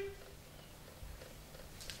bí.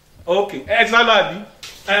 ok ẹ ti sálọ àbí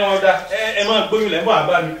ẹ wọn ọ̀dà ẹ máa gbóyún lẹ́bọ̀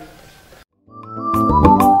àbá mi.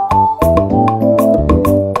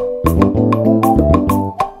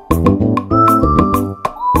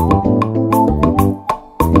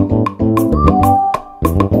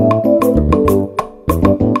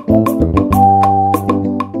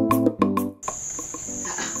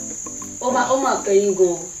 Ẹ̀yin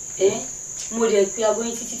gan mo dẹ̀ pé aago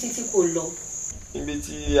yín títí kò lọ. níbi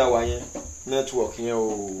tí a wà yẹn nẹ́tíwọ̀kì yẹn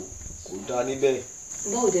kò dá níbẹ̀.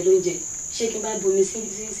 báwo dẹ̀ ló ń jẹ ṣé kí n bá bomi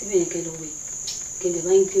síbẹ̀ yẹn kẹ́ lọ wẹ̀ kí n dẹ̀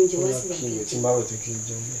bá ń gbé oúnjẹ wá síbẹ̀. kí n tí n bá wẹ̀ tí kí n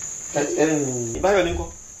jẹun bẹ́ẹ̀. ìbáyọ̀ ní kọ́.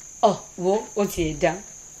 ọ wo ó tiẹ̀ dá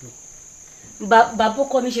bàbá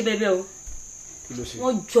ọkọ mi ṣe bẹ́ẹ̀ o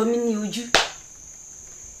wọ́n jọ mí ní ojú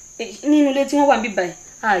nínú ilé tí wọ́n wà níbí báyìí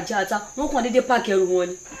àjà àta wọn kàn déédéé páàkì ẹrù wọn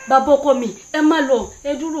ni bàbá ọkọ mi ẹ má lọ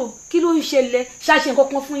ẹ dúró kí ló ń ṣẹlẹ̀ ṣáṣe nǹkan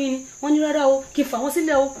kan fún yín ni wọ́n ní rárá o kí n fà wọ́n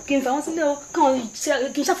sílẹ̀ o kí n fà wọ́n sílẹ̀ o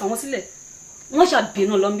kí n ṣàfà wọ́n sílẹ̀ wọ́n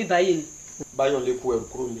ṣàbínú lọ ń bí báyìí ni. báyọ̀ lè kó ẹrù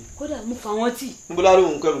kúrò ní. kódà mo fà wọ́n tì. ń bọ́lá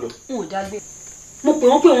lóhùn kẹrù lọ. wọn ò dá gbé mo pè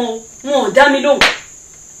wọ́n wọn ò dá mi lóhùn.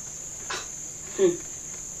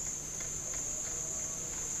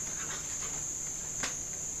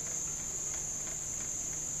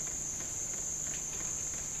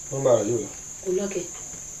 wọ́n bá rẹ̀ yóò lọ. kò lọ́kẹ̀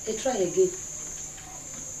ẹ try again.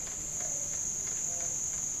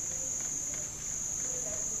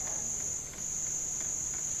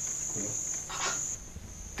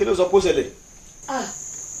 kí ló sọ pé ó ṣẹlẹ̀.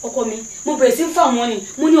 ọkọ mi mo bẹ̀rẹ̀ sí fà wọ́n ni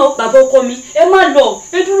mo ní bàbá ọkọ mi ẹ má lọ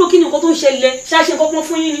ẹ dúró kí ni nǹkan tó ń ṣẹlẹ̀ ṣáṣe nǹkan kan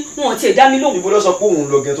fún yín ni wọn ò tiẹ̀ dá mi lóhùn. ìbò lọ sọ pé òun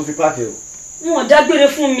lọ gẹ tó fi páàkì o. wọn ò dágbére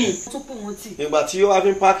fún mi. ìgbà tí ó wá fi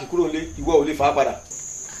ń páàkì kúrò lé ìwọ ò lè fà á padà.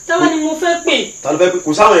 táwa ni mo fẹ́ pè. ta ló fẹ́ pè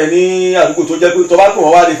kò sáwọn yẹn ní àdúgbò tó jẹ́ pé tó bá pè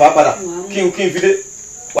wọ́n wá lè fà á padà kí n fi dé.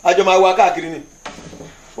 àjọ máa wá káàkiri ni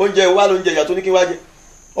oúnjẹ wa ló ń jẹ ìyà tó ní kí n wá jẹ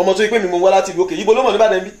ọmọ tó yí pé mi mo wá láti ìlú òkè yìí bó ló mọ̀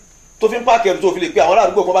níbàdàn bí tó fi ń páàkì ẹrù tó fi lè pe àwọn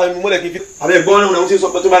aládùúgbò kan bá mi mọ́lẹ̀ kí n fi. àbẹ ẹ̀gbọ́n náà ń ṣe sọ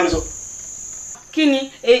pé tó bá mi sọ. kí ni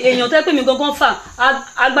èèyàn tó yẹ pé mi gangan fà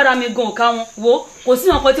agbára mi gan ọ̀ka wọn wo kò sí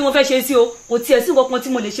nǹkan tí mo fẹ́ ṣe sí o kò tiẹ̀ sí nǹkan tí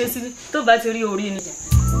mo lè ṣe sí tó bá ti rí orí ni.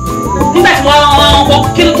 nígbà tí wọ́n kọ́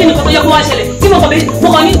kí ni nǹkan tó yẹ kó wá ṣẹlẹ̀ tí mo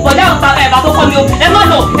kàn ní bọ̀dá ẹ̀bà tó kọ́ mi o ẹ má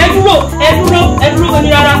lọ ẹ dúró ní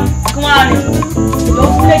rárá kí wọ́n á rìn lọ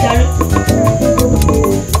fúnlẹ̀ járe.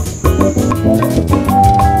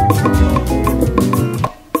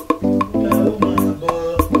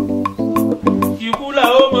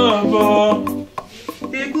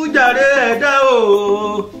 ikú jàre ẹ̀dá o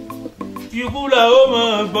ikú là ó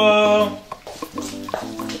mọ̀ bọ̀.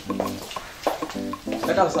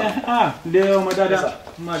 ẹ ká sọ. lé ọmọ dáadáa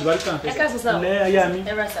ọmọ àlùbáríkà. ẹ ká sọ sá. lẹ aya mi.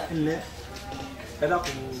 ẹ rà sá. ẹ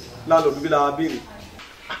dákun láńlọ́ọ̀dù bí la béèrè.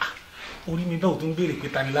 orí mi náà tún béèrè pé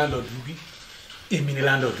ta ni láńlọ́ọ̀dù bí èmi ni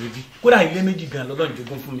láńlọ́ọ̀dù bí kódà ilé méjì gan lọ́lọ́run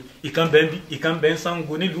jogún fún mi ìkan bẹ́ẹ̀ bí ìkan bẹ́ẹ̀ ń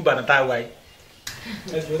Ṣàngó nílùú Ìbàdàn tá a wáyé.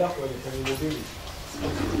 ẹ jọ dákun ẹ̀ nìkan ni mo béèrè.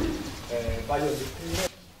 Báyọ̀ ni.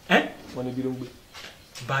 wọ́n ní bí ló ń gbé.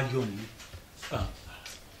 Báyọ̀ ni.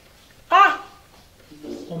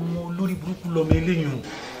 ọmọ olórí burúkú lọmọ eléyìí o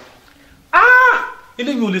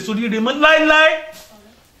eléyìí ò lè sọ rírẹ mọ́ láéláé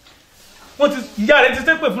wọ́n ti ìyá rẹ̀ ti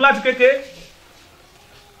ṣépè fún láti kékeré.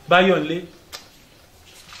 Báyọ̀ ń lé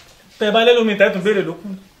tẹ bá lẹ́nu mi tẹ́tùn béèrè ló kù.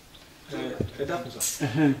 ẹ dákun sọ.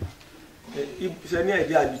 ṣe ní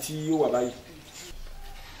àìdí àbí tí ó wà báyìí.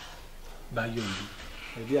 Báyọ̀ ń lé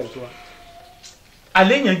àìdí àbí tó wà.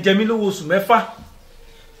 àléèyàn jẹ mí lówó oṣù mẹ́fà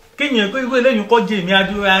kéèyàn pé irú eléyìí kọ́ jẹ èmi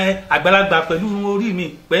àgbàlagbà pẹ̀lú orí mi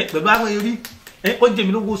pẹ̀lú àwọn eré kọ́ jẹ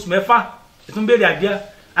mí lówó oṣù mẹ́fà ètò ń béèrè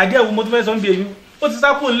àdíà wo mo tún fẹ́ sọ ń bí eyín ó ti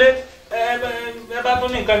sákò ńlé ẹ bá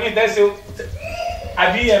tún ní nǹkan mi tẹ́sí o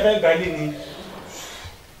àbí ẹ fẹ́ gbálé ni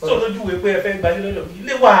tó lójú wèé pé ẹ fẹ́ gbálé lọ́dọ̀ mi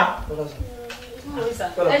ilé wa.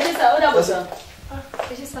 ẹ ṣe sá ó dàbọ̀ sá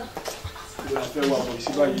ẹ ṣe sá. ìlú fẹ́ wà pọ̀ sí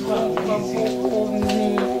báyìí o.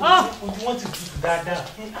 ojú wọn ti tutù dáadáa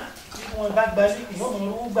bí wọn bá gbalé ìwọ́n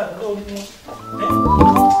mọ̀ owó gbà lórí wọn.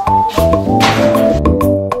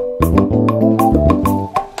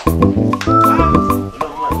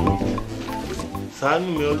 ṣàánú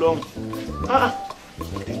mi Ọlọ́run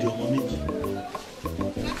dídí ọmọ méjì.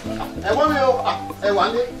 ẹ̀gbọ́n mi o ẹ wà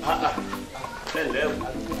ní. ẹ lẹ́ o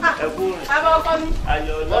ẹ kú rìn. bàbá ọkọ mi.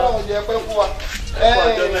 ayọ̀ Ọlọ́run jẹ́ pé fún wa.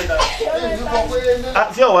 ọjọ́ mẹ́ta.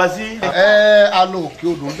 tí ọ̀wá sí. a lọ òkè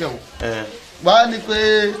odò ń bẹ̀ o. wá ní pé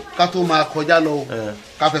ká tó máa kọjá lọ o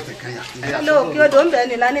ká fẹsẹ̀ kẹyà. a lọ òkè odò ń bẹ̀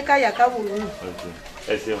ni lánìí káyà ká wò ó.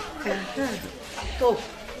 ẹ ṣeun. tó.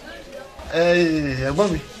 Ẹ̀gbọ́n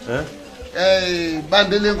mi.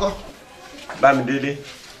 Bámidélé ńkọ́? Bámidélé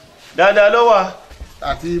dáadáa ló wà.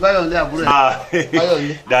 Àti Báyọ̀lé àbúrò ẹ̀.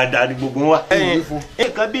 Báyọ̀lé. Dáadáa ni gbogbo wa.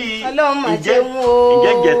 Nǹkan bíi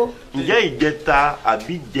ǹjẹ́ ìjẹta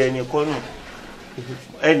àbí jẹni kọ́nù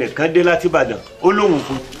ẹnìkan dé láti Ìbàdàn ó lóhùn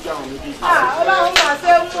fún. Ọlọ́run máa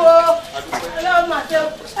ṣe ń wo Ọlọ́run máa ṣe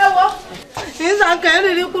ẹ wo. Nísàn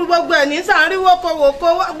kẹrin rí kúrú gbogbo ẹ̀ nísàn rí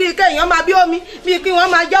wọ́kọ̀wọ́kọ̀ bíi kéèyàn máa bí omi bíi kí wọ́n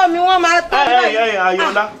máa já omi wọ́n máa tọ́ báyìí.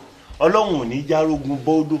 Ayọ̀lá Ọlọ́run ò ní járógun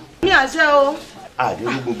bọ́ọ̀dọ̀. Ní àṣẹ o.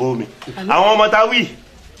 Àdérógun bọ́ omi. Àwọn ọmọ ta wí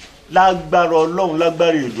lágbára Ọlọ́run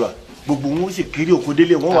lágbára Èdùà gbogbo wọn sì kiri òkú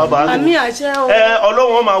délé wọn wà bá a lò. Àmì àṣẹ o.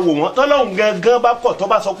 Ọlọ́run wọn máa wò wọ́n tọ́lọ́run gangan bá kọ̀ tó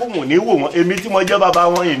bá sọ pé wọn ò ní wò wọ́n èmi tí mo jẹ́ bàbá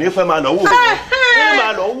wọn yìí nífẹ̀ẹ́ máa lọ wò wọ́n ní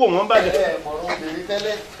máa lọ wò wọ́n bàjẹ́. Mọ̀rọ̀ obìnrin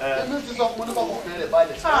tẹ́lẹ̀ èmi ti sọ fún oníkọ̀ọ̀kan obìnrin rẹ̀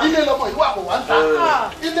balẹ̀ ilé lọ́mọ ìwà kò wá ń ta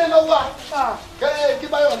ilé lọ́wọ́ kí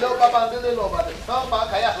Báyọ̀lé Bámidélé lọ Ìbàdàn náà máa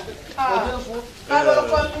káyà sókè ọdún sún.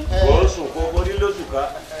 Kò sùn kó orí lóṣù ká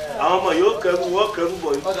àwọn ọmọ yóò kẹrù wọ́n kẹrù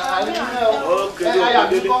bọ̀ yìí. Ó kéré òkú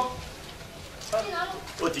délé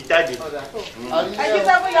ó ti jáde. Ẹjí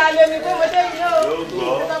sábúyà alẹ́ mi tó mo dé yìí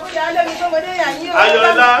o. Sábúyà alẹ́ mi tó mo dé yìí o.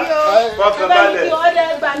 Ayọ̀lá fọkànbalẹ̀ yóò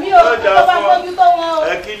dà fún ọ.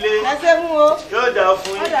 Ẹkílé yóò dà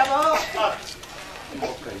fún yín.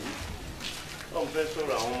 Ọkàn yìí lọ́n fẹ́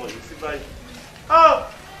sọ̀rọ̀ àwọn ọmọ yìí sí báyìí.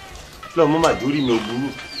 Lọ́mọ màdúrí mi ò burú.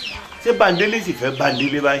 Ṣé Bámidélé sì fẹ́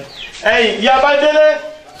Bámidélé báyìí? Ẹ̀yin ìyá Bámidélé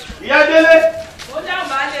ìyá Délé. Ó dáhùn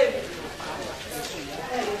bá lè rí.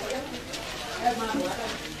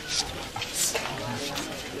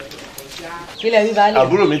 Kílẹ̀ bí balẹ̀.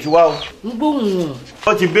 Àbúrò mi ti wá o. Ń gbóhùn wọn.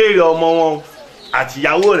 Wọ́n ti béèrè ọmọ wọn àti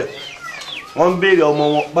ìyàwó rẹ̀. Wọ́n ń béèrè ọmọ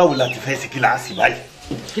wọn báwo la ti fẹ́ sí kíláàsì báyìí.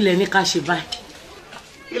 Kílẹ̀ ní ká ṣe báyìí.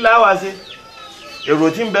 Kí la wá ṣe? Èrò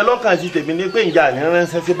tí ń bẹ lọ́kàn sí tèmi ni pé ǹjẹ́ àní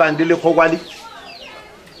ránṣẹ́ sí Bámidélé kó wálé.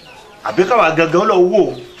 Àbí káwa gangan lọ wò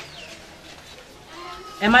ó.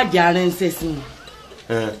 Ẹ má jẹ́ aránṣẹ́ sí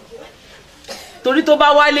wọn. Torí tó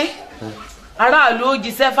bá wálé aráàlú ó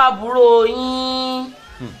jíṣẹ́ fábúrò yín.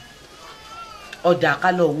 Ọ̀dà ká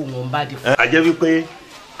lọ wò wọ́n bá dé fún. A jẹ́ wípé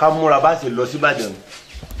ká múra bá ṣe lọ sí Ìbàdàn.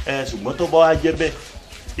 Ṣùgbọ́n tó bá wá jẹ́ bẹ́ẹ̀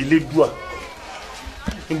ilé dùà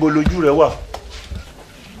níbo lójú rẹ̀ wà.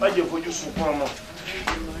 Má jẹ́ fojú sunkún ọmọ.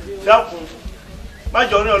 Dákun má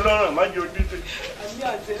jẹ́ orí Ọlọ́run má jẹ́ ojú tó.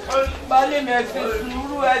 Baálé mi ẹ ṣe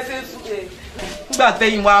sùúrù ẹ ṣe sùúrù. Nígbà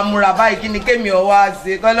tẹ́yìn wa múra báyìí kí ni kémi ọ̀ wá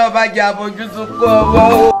ṣe kọ́ lọ́ọ́ bá jẹ́ abojú sunkún ọmọ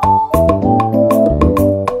o.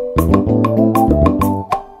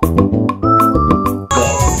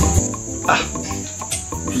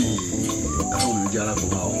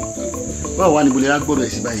 Báwo wá ní bolera gbọ́dọ̀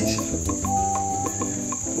ẹ̀sìn báyìí sí?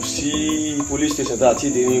 Kò sí police station tá a ti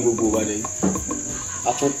dé ní gbogbo Ìbàdàn yìí.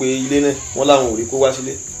 A tún pe ilé náà wọ́n láwọn ò rí kó wá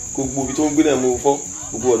sílé. Gbogbo ibi tó ń gbé náà mo fọ́.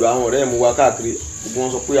 Gbogbo ọ̀dọ̀ àwọn ọ̀rẹ́ mi wá káàkiri. Gbogbo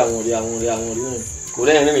wọn sọ pé àwọn ọ̀rẹ́ náà kò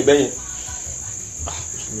rẹ́yìn rìn bẹ́yìn.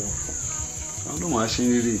 Ọlọ́run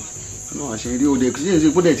àṣeyọrí Ọlọ́run àṣeyọrí òde kò sí èsì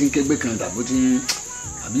kó dẹ̀ ti ń kẹgbẹ́ kan tàbí tí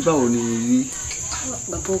àbí báwo ni rí.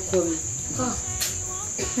 Bàbá ọkọ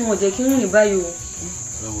mi wọn ò jẹ́ kí n rìn báyìí o.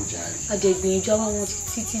 Àjẹgbìyànjú àwọn wọn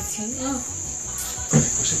títí.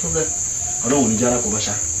 Kò sí pẹ́pẹ́ Ọlọ́run ní jára kò bá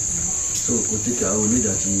ṣá so kò tètè àwọn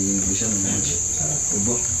onídàá ti gbèsè mi náà jẹ ó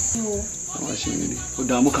gbọ́. Àwọn àṣeyọrí ó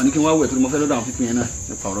dààmú kan ní kí n wá wẹ̀ tó ní mo fẹ́ lọ́dọ̀ àwọn pípín yẹn náà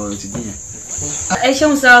nípa ọ̀rọ̀ ti dín yẹn. Ẹ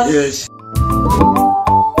ṣeun sá.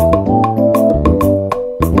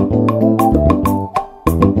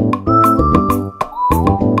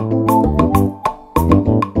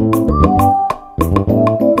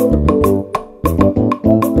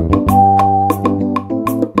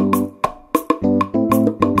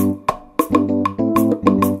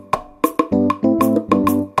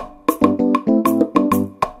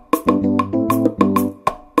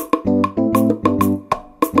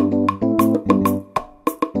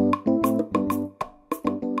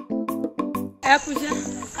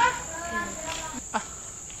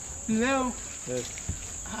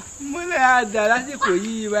 Múlẹ̀ àdá lásìkò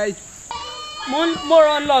yìí báyìí. Mo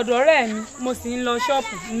rán lọ́dọ̀ ọ̀rẹ́ mi mo sì ń lọ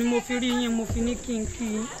ṣọ́ọ̀pù ni mo fi rí yín mo fi ní kí n kí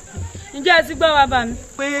yín. Ǹjẹ́ ẹ ti gbọ́ wá bá mi?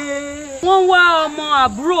 Pé wọ́n wá ọmọ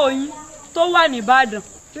àbúrò yín tó wà ní Ìbàdàn.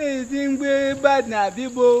 Ṣé èyí ti ń gbé Ìbàdàn àbí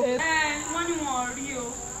bo? Wọ́n ní wọn rí o.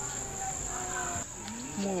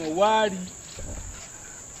 Mo wá rí.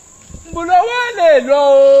 Mo lọ wá lè lọ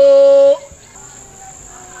o.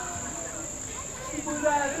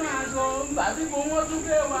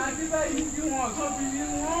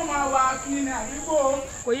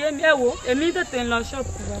 Kò yé mi ẹ wo èmi tètè ń lọ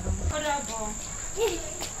ṣọ́ọ̀bù bàbá.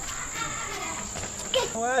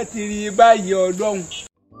 Wọ́n á ti rí báyìí Ọlọ́run.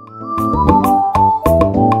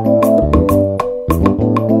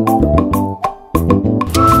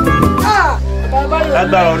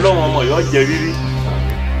 ọ̀jẹ̀ rírí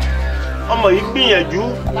ọmọ yìí gbìyànjú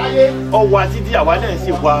ọwọ́ àtìdí àwa náà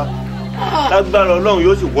sì wá lágbára Ọlọ́run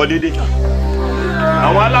yóò sì wọ dédé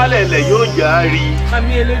àwọn alálẹ̀ ilẹ̀ yóò jà á rí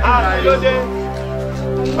lóde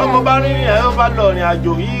ọmọ bá rìnrìn àyọ bá lọ rìn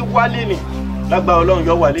àjò yìí wálé ni lágbára Ọlọ́run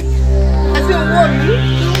yóò wálé. ẹ ti owó mi.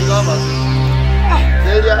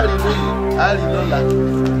 lẹ́rí àrìnú yìí àrìnlọ́la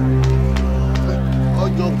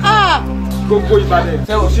ọjọ́ kan. gbogbo Ìbàdàn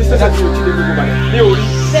sẹ́wọ̀n sí sẹ́sẹ̀ tí o ti lé gbogbo Ìbàdàn ní orí.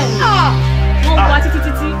 wọ́n wá títí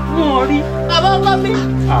títí wọ́n rí. bàbá ọkọ mi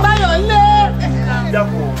báyọ̀ lé.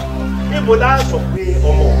 dàpọ̀ níbo la sọ pé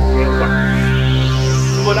ọmọ ẹ wà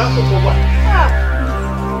níbo la sọ pé wà.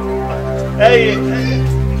 ẹyẹ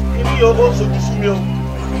ibi yóò ó sojú sú mi o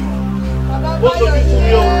ó sojú sú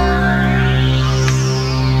mi o.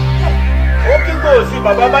 ó kíkó sí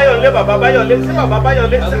bàbá Báyọ̀lé sí bàbá Báyọ̀lé sí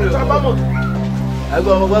sábà mọ̀.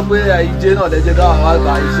 ẹgbẹ́ ọmọ gbọ́ pé àìjẹ náà lẹ́jẹ̀ káwọn wá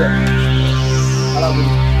gba iṣẹ́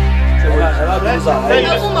alábòye ṣe wọ́n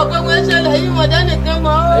ẹ fún mọ̀ pé wọ́n ṣẹlẹ̀ yìí mọ̀ dẹ́nìkan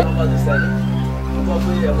mọ́. ọmọ ti ṣẹlẹ̀ ọmọ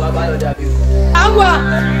pé ẹ̀wọ̀n Abáyọ̀dé àbí kan. àwa.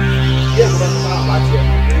 bí ẹ̀kọ́ bá tó máa bá tiẹ̀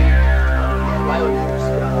mọ̀ pé Abáyọ̀dé kò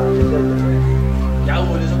sí ara ẹgbẹ́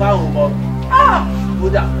ìyàwó olè sọ pé àwọn ọmọ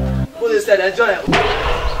kódà kó lè ṣẹlẹ̀ ẹjọ́ yẹn.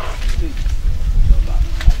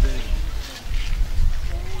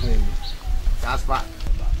 Jasper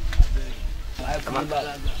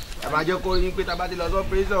ẹ máa jẹ́ kó yín pé tá a bá ti lọ sọ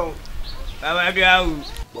prison bàbá kí á wù.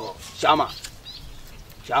 bọ ṣáàmà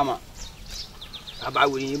bàbá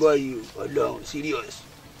wò yín bọ́ yìí Ọlọ́run serious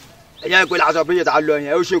ẹ jẹ́ pé lásán prison tá a lọ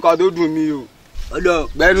yẹn ó ṣe nǹkan tó dùn mí o Ọlọ́run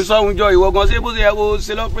gbẹnu sọ́hun jọ ìwọ gan ṣé bó ṣe yẹ kó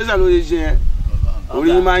ṣe lọ prison ló ṣe ṣe yẹn orí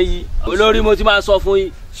yín máa ń yí. olórí mo ti máa sọ fún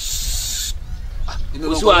yín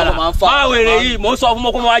kò sí wàhálà máa wèrè yìí mo sọ fún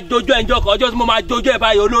mo kó mo máa jójó ẹ̀ ń jọ kan ọjọ́ tí mo máa jójó ẹ̀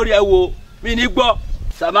báyìí olórí ẹ̀ wo mi ní gbọ́.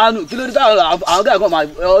 Samanu kí ló dé táwọn àwọn gàgán máa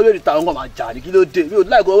olórí táwọn kan máa jà ní kí ló dé mi ò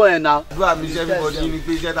láì kó owó yẹn náà. àdúrà mi ṣe fífọ ní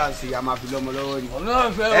pé iṣẹ́ tá à ń ṣe a máa fi lọ́mọ lọ́wọ́ ni.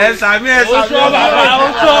 ẹ sàmì bàbá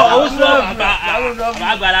ó sọ bàbá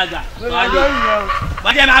àgbàlagbà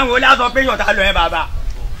bàjẹ́ máa ń wọlé aṣọ pé yọ̀tá lọ ẹ bàbá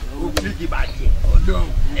ó kílíkì bàjẹ́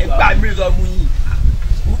ẹ gbà mí sọ fún yín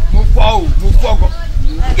mo fọ́ gan.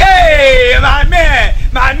 yéè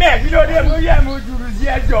màmẹ́ kí ló dé mo yẹ mo jùrù sí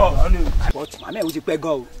ẹjọ́. bọ́tù màmẹ́ ò ti pẹ́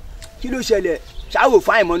gan o kí ló ṣẹlẹ̀ ṣáwò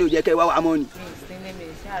fáìn mọ́ ni ò jẹ́ kẹ́ wá wá mọ́ ni. mi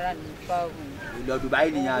ṣe ara mi fáwọn. ìlọ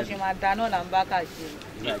Dubai nìyẹn àti. mo ṣe máa dáná là ń bá kàṣe.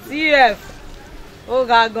 tf ó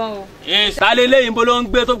ga gan o. sálẹ̀ lẹ́yìn bó ló ń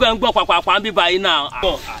gbé tó gbẹ́ ń gbọ́ pàpàpà ń bí báyìí náà.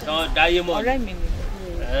 àtọ́ dáyé mọ́. ọ̀rẹ́ mi ni.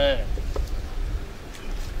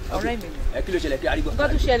 ọ̀rẹ́ mi ni. ẹ kí ló ṣẹlẹ̀ kí arígbó. nǹkan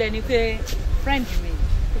tó ṣẹlẹ̀ ni pé friend mi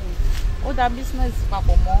ó dá business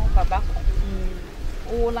papọ̀ mọ́ bàbá kan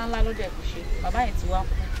owó ńláńlá ló dẹ̀ kò ṣe bàbá yẹn ti wá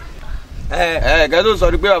kú. kẹ́ tó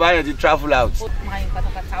sọ ni pé bàbá yẹn ti travel out. ó máa yin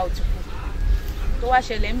pátápátá ó ti kú tó wá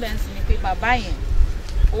ṣẹlẹ̀ ń bẹ̀ ń sin ni pé bàbá yẹn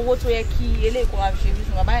owó tó yẹ kí eléyìí kó wá fi ṣe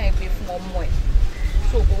business bàbá yẹn gbé fún ọmọ ẹ̀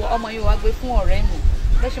so kò ọmọ yìí wá gbé fún ọ̀rẹ́ mi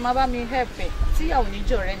bẹ́ẹ̀ ṣe máa bá mi help ẹ̀ tíyàwó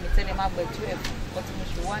níjọ́ ọ̀rẹ́ mi tẹ́lẹ̀ máa gbẹ̀jú ẹ̀ fún ọkọ tí mo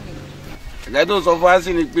ṣe wá nìyẹn. kẹ́ tó sọ fún wa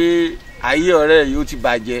sí ni pé ayé ọ̀rẹ́ yìí ó ti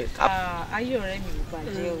bàjẹ́. ayé ọ̀rẹ́ mi ò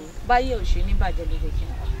bàjẹ́ o báyé ò ṣe ní bàjẹ́ ló jẹ́ kí n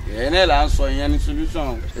wá. ìyẹn náà là ń sọ ìyẹn ní solution.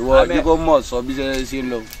 ìwọ ọdún kò mọ̀ sọ bí ṣe ń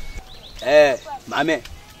lọ. màmẹ́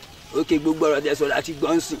òkè gbogbo ọ̀rọ̀ tẹ sọ láti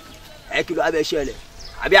gbọ́n sìn ẹ kí ló wá bẹ ṣẹlẹ̀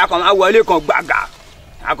àbí akọ̀ máa wọlé kan gbàgà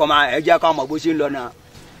akọ̀ máa ẹ jẹ́ ká mọ̀ bó ṣe ń lọ náà.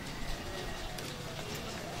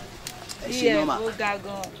 ẹ ṣe náà mà. ó ga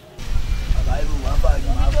gan. bàbá ìlú wà bá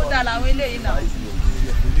yìí máa tó dà láwọn eléyìí náà.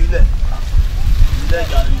 ìbílẹ̀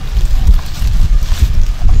ìjàre.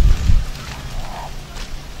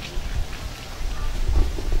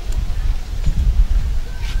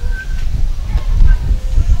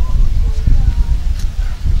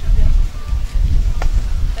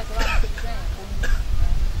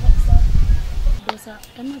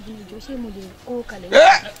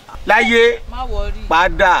 láyé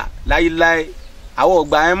padà láyéláyé àwọn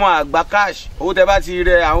ọgbà ẹ mọ àgbà cash owó tẹ bá ti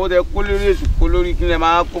rẹ àwọn tẹ kó lórí èsù kó lórí kí lẹ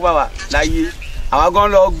máa kó bàbá láyé àwa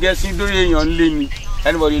gan lọ gẹ̀ẹ́sì lórí èèyàn lé ni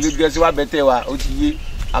anybody lè gẹ̀ẹ́sì wà bẹ́tẹ̀ wa ó ti yé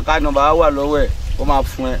àká nọ́mbà wà lọ́wọ́ ẹ̀ ó máa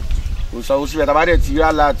fún ẹ kò sọ oṣù bẹ́ẹ̀ tàbá dẹ̀ ti rí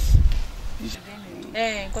alert.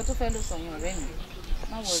 nǹkan tó fẹ́ ló sọ yẹn ọ̀rẹ́ mi.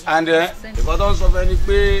 and nǹkan tó ń sọ fẹ́ ni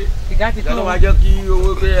pé ìgbà tó máa jẹ́ kí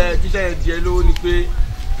owó pé kíṣẹ́ yẹn di ẹ lówó ni pé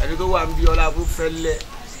ẹni tó wà ń bí ọlá fún fẹ́lẹ̀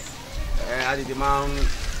a tètè máa ń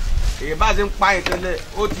èyí bá ti ń pa yẹn tẹ́lẹ̀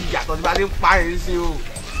ó ti yàtọ̀ tí bá ti ń pa yẹn sí o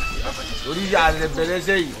orí ìyá rẹ̀ bẹ̀rẹ̀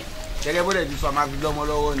ṣe yìí gẹ́gẹ́ bó dẹ̀ ti sọ a máa fi lọ́mọ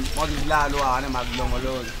lọ́wọ́ ni wọ́n ti fi láàlọ́ àwọn náà máa fi lọ́mọ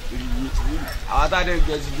lọ́wọ́ ni àwọn táwọn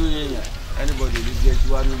gẹ̀ẹ́sì tó yẹ yẹn anybody lè gẹ̀ẹ́sì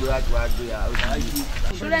wá nílé láti wá gbé ya ó ti yé.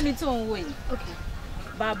 ìṣúra ẹni tó ń wò yìí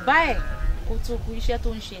bàbá ẹ̀ kó tó kú iṣẹ́ tó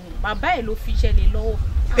ń ṣe ni bàbá ẹ̀ ló fi iṣẹ́ lé lọ́wọ́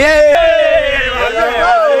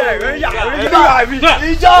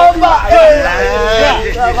ìjọba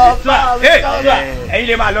ẹ̀yin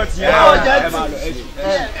lè máa lọ tiẹ̀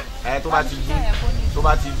tó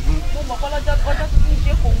bá ti dún. mo mọ̀ kọ́ lọ́jọ́ ọjọ́ tó ti ń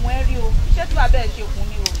ṣe kò mú ẹ rí o iṣẹ́ tí bàbá ẹ̀ ṣe kù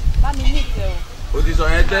ni o bá mi ní ìtẹ́ o. o ti sọ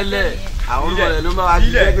yẹn tẹ́lẹ̀ àwọn olùkọ́ rẹ̀ ló máa wá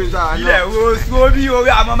jíjẹ́ pé sáà náà. ilẹ̀ wo bí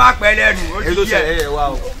orí àmọ́ máa pẹ́ lẹ́nu ó ti yẹ. ètò ìṣẹ̀lẹ̀ yẹn wá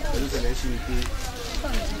o ètò ìṣẹ̀lẹ̀ sí ni pé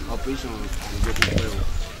operation àlùjọ tó pẹ́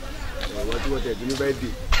o ẹ̀wọ́n tí wọ́n tẹ̀ tó ní bẹ́ẹ̀ dé.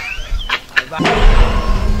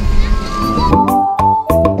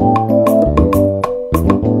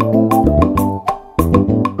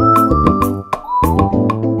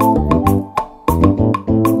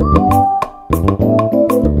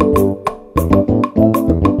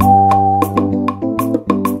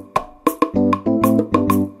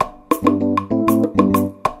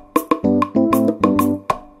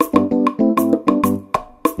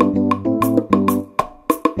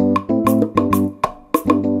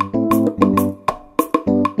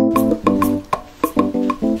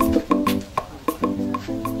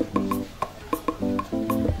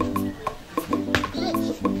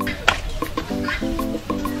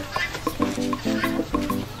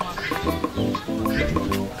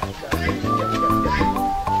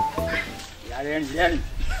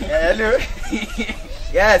 Hello.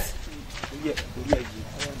 Yes.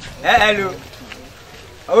 Hello.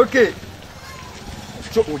 Okay.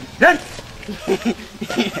 So, then.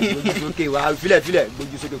 Okay, wow, feel it.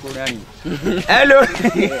 Gbójú sókè kó rẹ́rìn. Hello.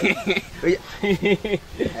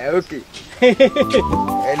 Okay.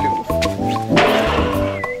 Hello.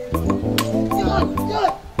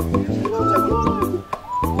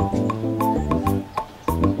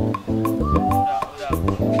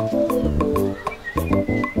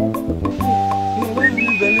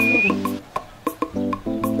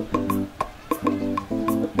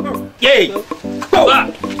 Yay! Pow!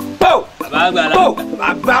 Pow! Àgbàlagbà. Pow!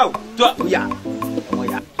 Àgbàw! Tó oya.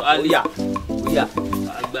 Oya. Oya. Oya.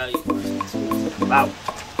 Àgbáyé. Pow!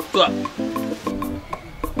 Tó.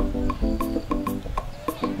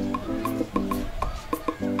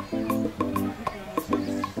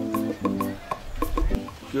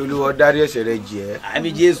 Kí Olúwa dárí ẹ̀ṣẹ̀ rẹ jì ẹ́.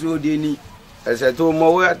 Àmín Jésù òde ni. Ẹ̀ṣẹ̀ tó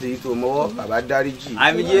mọ́wọ́ àti èyí tó mọ́wọ́ bàbá dáríjì.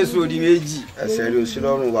 Àmín Jésù òdi méjì. Ẹ̀ṣẹ̀ rẹ ò sí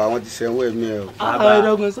lọ́rùn wa, wọ́n ti sẹ́wọ́ ẹ̀mí ẹ̀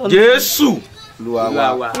o. Jésù Olúwa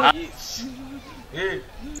wa.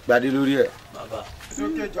 Gbadé lórí ẹ̀.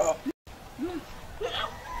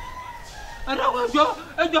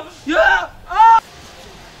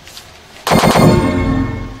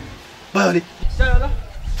 Báyọ̀lé.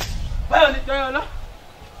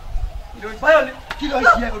 Báyọ̀lé. Kí ló ń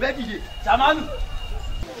ṣe ẹ̀ ọ̀bẹ dìde? Sàmánù.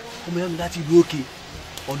 Ọmọ yẹn mi láti ìlú òkè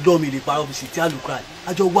ọ̀dọ́ mi lè parọ́ fi sì tí àlùkò àlè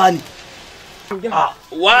àjọ wá ni.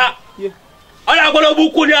 Wá ọ̀rẹ́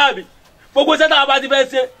àgbọ̀lọ́bù kú ní àbí gbogbo sẹ́tà bá ti fẹ́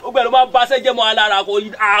ṣe gbogbo ẹ̀ ló máa ń bá sẹ́jẹ́ mọ́ alára kò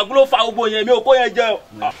àgúlò fa gbogbo yẹn mi ò kó yẹn jẹ o.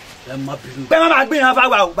 Ẹ má bínú. Bẹ́ẹ̀ máa gbé yẹn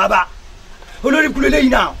fáwọn o bàbá olórí kúlẹ̀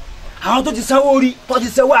lẹ́yìn náà àwọn tó ti sanwó orí tó ti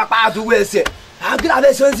sanwó apá àtúwò ẹsẹ̀ kí la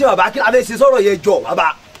fẹ́ ṣe ń ṣe bàbá kí la fẹ́ ṣe sọ̀rọ̀ yẹn jọ bàbá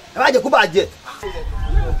ẹ má jẹ́ kó bàjẹ́.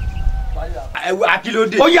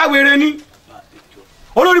 Àkìlódé. Ó yá wèrè ni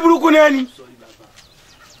olórí burúkú ni ẹni.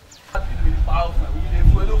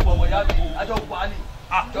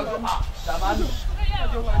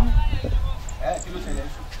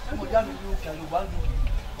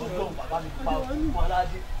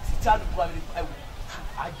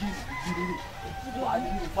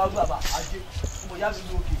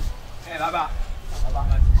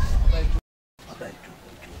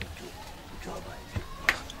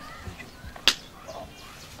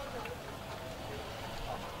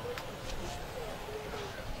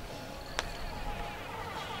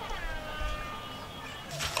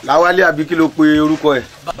 Láwálé àbí kí ló pe orúkọ ẹ̀?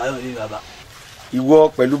 Báyọ̀ ni bàbá. Ìwọ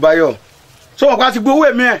pẹ̀lú Báyọ̀ so wọ́n pa ti gbowó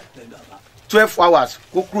ẹ̀mí ẹ̀ 12 hours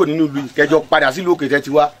kó kúrò nínú ìlú kẹjọ padà sílùú òkè tẹ́ ti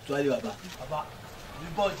wá. Tuwálé bàbá. Bàbá mi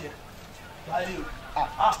bọ̀ jẹ. Tuwálé o.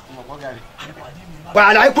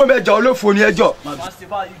 Bàálà ikú mẹ́jọ olófò ni ẹjọ́.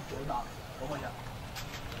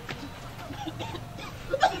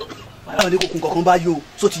 Báyọ̀ ní kòkun kankan bá yó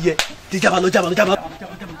só ti yẹ ti jábà lọ.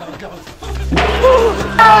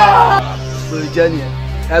 Bóyá jẹ́ nìyẹn.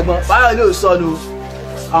 Ẹ̀gbọ́n Báyọ̀ ní ò sọnù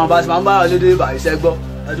àwọn bá ti máa ń Báyọ̀ lédè ìbà ìṣẹ́gbọ́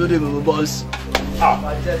ẹjọ́ lè mọ̀ bọ́ọ̀sì.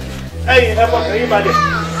 Ẹ̀yin ẹ fọkàn yín balẹ̀.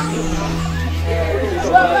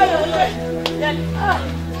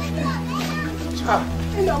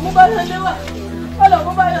 Ìyàmú Báyọ̀ lé wà.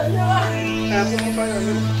 Ọlọ́mú Báyọ̀ lé wà.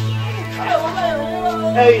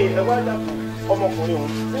 Ẹ̀yin ẹ wá dàpọ̀ ọmọkùnrin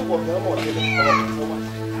òun ní ìwọ̀n ọmọ ọ̀tẹ̀lẹ̀ ọmọkùnrin wa.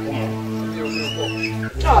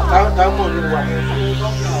 Táwọn mọ̀ ní wa.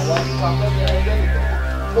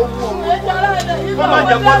 kọ́ máa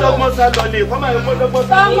jẹ kọ́dọ́gbọ́n sá lọ lè kọ́ máa jẹ kọ́dọ́gbọ́n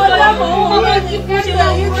sá lọ lè.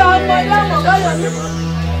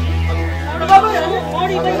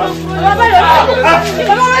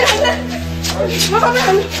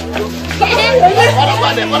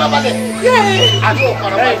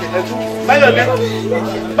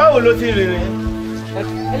 Báwo ló ti rìnrìn?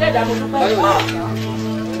 Ẹlẹ́dàá mo dúpẹ́.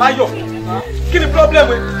 Báyọ̀, kí ni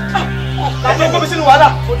pírọ́blẹ́mù ẹ̀? Láti ọkọ̀ mi sínú wàhálà.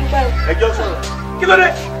 Ẹjọ́ sọ̀rọ̀. Kí ló dé?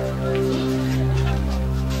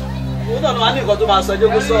 Òun náà ló wá ní nǹkan tó máa sọ ẹjọ́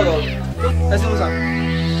kó sọ̀rọ̀. Ẹ sí Musa.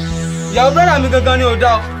 Ìyàwó brọ́dà mi gangan ni ò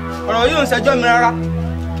dá o. Ọ̀rọ̀ yóò ń ṣẹjọ́ mi rárá.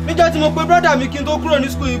 Níjọ́ tí mo pe brọ́dà mi kí n tó kúrò ní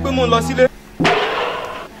skul yìí pé mo ń lọ sílé.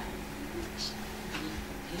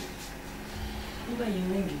 Nígbà yìí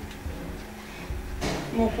ríngì,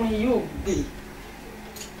 ọmọkùnrin yóò gbé.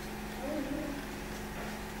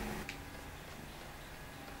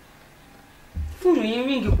 Fóònù yín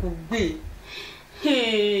ríngì kò gbé.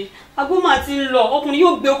 Agbó máa ti ń lọ, ọkùnrin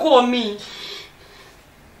yóò gbé kọ́ mi.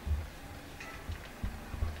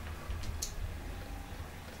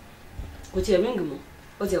 Kò tiẹ̀ ríngì mọ́,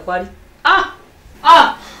 ó tiẹ̀ parí.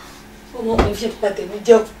 Ọmọkùnrin ṣe pàtẹ́mí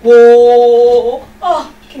jẹ́ pòó.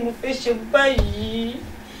 Kí mo fẹ́ ṣe báyìí?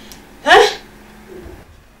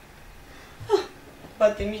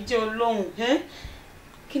 Pàtẹ́mí jẹ́ Ọlọ́run.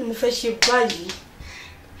 Kí ni mo fẹ́ ṣe báyìí?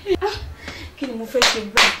 Kí ni mo fẹ́ ṣe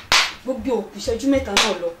báyìí? Gbogbo òkú ìṣẹ́jú mẹ́ta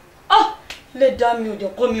náà lọ. Lè dá mi ò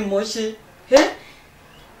dẹ̀ kọ́ mi mọ̀ ṣe.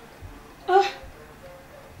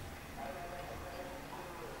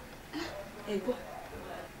 Ẹ̀gbọ́n,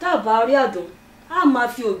 tá a bá rí àdán, a máa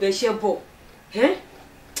fi òbẹ ṣẹ bọ̀.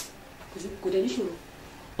 Kò dẹ̀ níṣòro.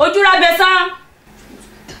 Ojúra bẹ sá.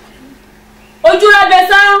 Ojúra bẹ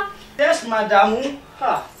sá. Yes, madam.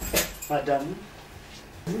 Madam.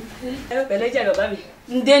 Pẹ̀lẹ́ jẹ́ bàbá mi.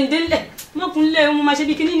 Ǹdẹ̀ǹdẹ̀ lẹ̀. Mọ́kùnlé mo máa ṣe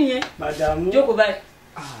bí kíní nìyẹn. Madam. Jókòó báyìí.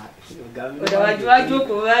 Ọ̀dàwájú wá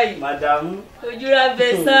jókòó báyìí. Madam. Ojúra bẹ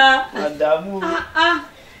sá. Madam.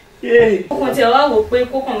 Kókàn tí a wá wò pé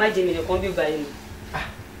kókàn má jẹ mìíràn kan bí báyìí nù.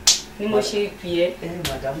 Ni mo ṣe pè é.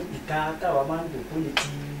 Madam, ìka táwa máa ń lò kó lè ti.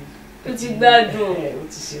 Ó ti gbádùn. Ó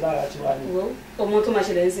ti ṣe lára tí wàá ní. Ọmọ tó máa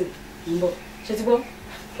ṣẹlẹ̀ ń sìn ń bọ̀. Ṣé ti gbọ́?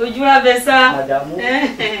 Ojúra bẹ sá. Madam.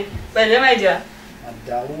 Pẹ̀lẹ́ má jà.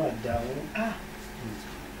 Madam.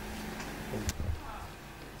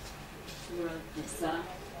 Ojúra bẹ sá.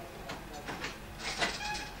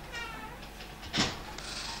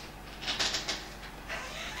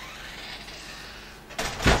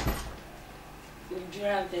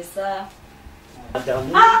 Ojúra bẹ sá.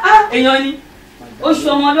 Èèyàn ni. Oṣù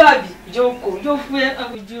ọmọlúwàbí jókòó yóò fẹ́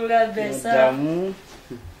ojúra bẹ sá.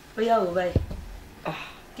 Ó yà wò báyìí.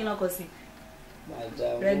 Kí ló kọ sí?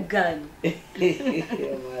 Rẹ́gà ni.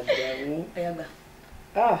 Madam. Ẹ̀yà gbà.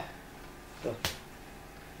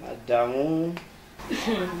 Madam.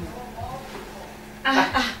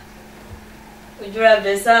 Ojúra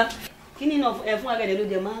bẹ sá. Kí ni fún agẹ̀dẹ̀ ló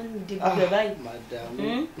dé máa ń di gbogbo ẹ̀ báyìí? Madam.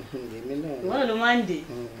 Ìwọ náà ló máa ń dè.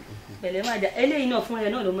 Pẹ̀lẹ́ máa dà. Eléyìí náà fún ẹ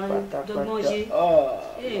náà ló máa ń dọ́gbọ́n ṣe.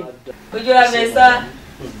 Ojúra bẹ sá.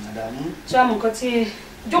 Ṣé àmọ̀ nǹkan tí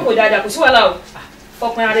jókòó dáadáa kò sí wàhálà o?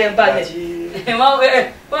 Fọkàn ara ẹ̀ balẹ̀.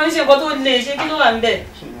 Wọ́n ń ṣe nǹkan tó lè ṣe kí ló wà ń bẹ̀?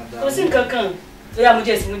 Kò sí nǹkan kan. Ó yá mú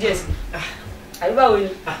jẹ̀sí. Àbí báwo ni?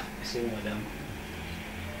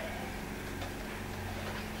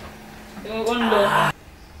 Ó ń lọ.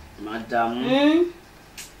 Madam.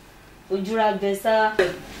 Ojúra bẹ sá.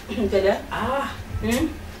 Pẹ̀lẹ́.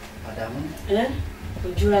 Madam.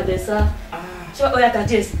 Ojúra bẹ sá. Ṣé ó yàtọ̀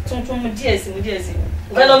díẹ̀ sí? Tún mú díẹ̀ sí.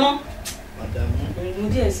 Ó fẹ́ lọ mọ́? Madam. Mú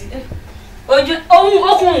díẹ̀ sí.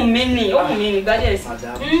 Okùn mi ni gbá díẹ̀ sí.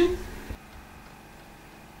 Madam.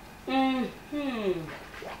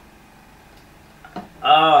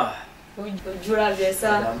 Ojúra bẹ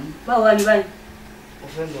sá. Báwo wá ní báyìí? Ó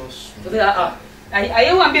fẹ́ lọ sùn.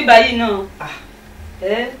 Àyè wà bí báyìí náà.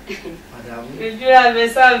 Madam. Ojúra bẹ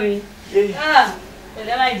sá mi.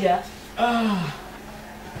 Pẹ̀lẹ́ máa jà.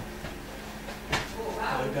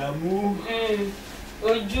 Madamu.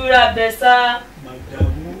 Ojúra bẹ sá.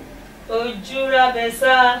 Madamu. Ojúra bẹ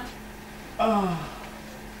sá.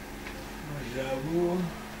 Madamu.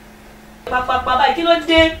 Pàpàpà báyìí kí ló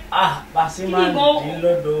dé? Bá a ṣe máa ń dín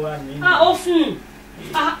lọ́dọ̀ wa ní. Ó fún.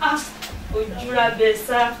 Ojúra bẹ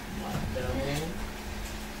sá.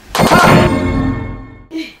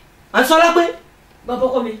 À ń sọlá pé. Bàbá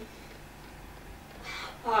ọkọ mi.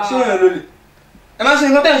 Ṣé èèyàn ló lè? Ẹ máa ṣe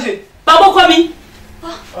nǹkan tẹ́ ẹ ṣe. Bàbá ọkọ mi.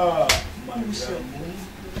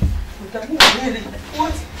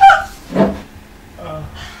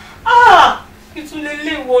 Ìtúlẹ̀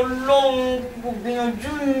lè wọ lọ́hùn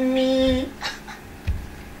gbìyànjú mi.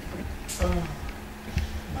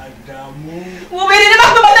 Madamu. Wo bẹ̀rẹ̀ ní bá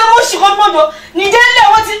tó bá mọ́jọ níjẹ́ ńlẹ̀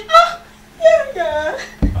wọ́n ti.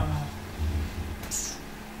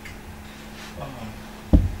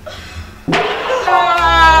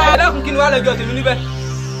 ẹ dákun kí ni wàá lẹ́jọ́ tèmi níbẹ̀.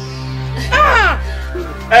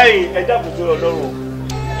 ẹ̀yin ẹ dákun tó lọ lọ́rùn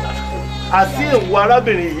àti ìwọ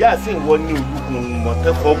arábìnrin ìyá àti ìwọ ní olùkùn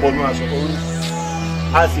mọ̀tẹ́fọ́ bọnú aṣọ orí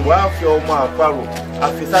a sì wá fi ọmọ àparò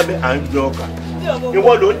àfisábẹ́ à ń gbé ọkà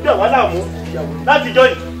ìwọ ló ń dẹ̀ wá láàmú láti jọ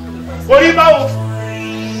yìí orí báwo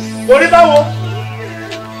orí báwo.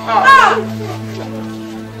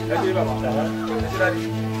 ẹ ṣe bàbá ẹ ṣe dáadé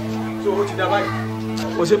tó o ti dá báyìí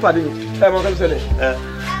o ṣe pàdé mi ẹ mọ kẹ́mi ṣẹlẹ̀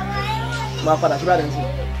máa padà sí bàdàn sí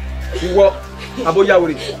ìwọ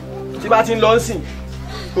abóyáwòrè tí bá ti ń lọ ń sìn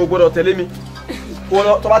kò gbọdọ̀ tẹ̀lé mi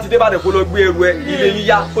tó bá ti dé bàdàn kó lọ gbé ẹrù ẹ ilé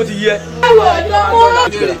yíyá ó ti yẹ.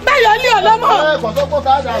 Táyọ̀ ní ọlọ́mọ.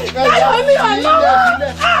 Táyọ̀ ní ọlọ́mọ.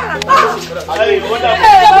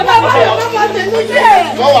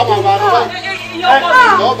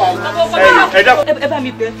 ẹ bá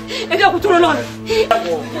mi bẹ ẹ dẹ́kun tó lọ.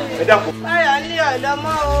 ẹ dákun. Táyọ̀ ní ọlọ́mọ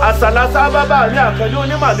o. àṣàlásá bábà rí àkànlé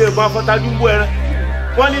onímàlẹ́ ìbọn afọ́tájú ń bú ẹran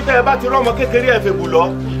wọ́n ní tẹ́ ẹ bá ti rọ́mọ kékeré ẹ̀ fèbù lọ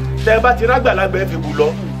tẹ́ ẹ bá ti rágbàlagbà ẹ̀ fèbù lọ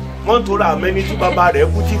wọ́n ń tora àmẹ́ni tí bàbá rẹ̀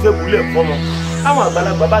kú tí fèbù lẹ̀ fọ́mọ àwọn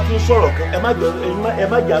àgbàlagbà bá ti ń sọ̀rọ̀ kan ẹ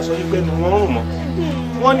má jà sọ pé nu wọ́n rùn mọ́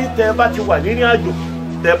wọ́n ní tẹ́ ẹ bá ti wà nírìn àjò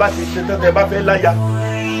tẹ́ ẹ bá ti ṣetán tẹ́ ẹ bá fẹ́ láya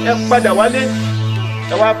ẹ padà wálé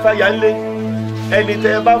ẹ wá fáyà ńlé ẹni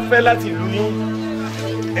tẹ́ ẹ bá fẹ́ láti ìlú yín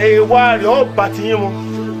èèwà rẹ̀ ọ̀ bá ti yín mu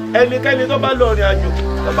ẹnikẹ́ni tó bá lọ rìn àjò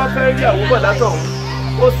tó bá fẹ́ rí àwòbọ̀ látọ̀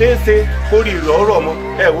ó ṣeé ṣe kórì ìrọ̀rọ̀ mọ́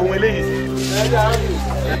ẹ wo ohun eléyìí sí.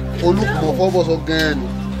 olùkùmọ̀ fọ́bọ̀sọ gan-an ni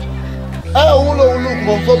òun lòun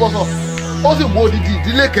olùkùmọ̀ fọ́bọ̀sọ ó sì mú odidi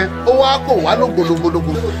ìdílé kan ó wá kó wá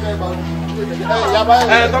lógbòlógbòlógbò.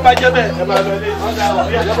 tó bá jẹ́ bẹ́ẹ̀ ẹ máa lọ ilé.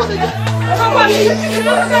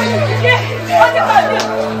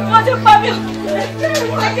 wọ́n ti pa mí.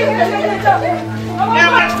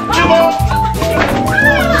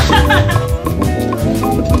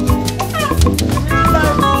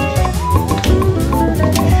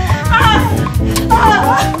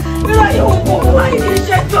 Irọ́ yóò kó wá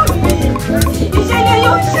iṣẹ́ tó mi. Iṣẹ́ yẹn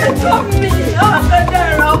yóò ṣe tó mi. Ọ̀gẹ̀dẹ̀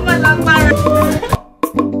ẹ̀rọ ọmọ lágbára.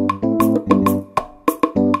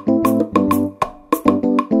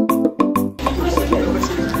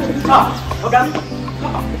 Ọ̀gá mi.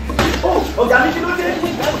 Ọ̀gá mi kí ló dé?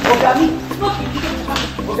 Ọ̀gá mi.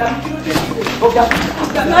 Ọ̀gá mi kí ló dé? Ọ̀gá mi.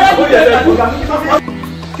 Ọ̀gá mi kí ló dé?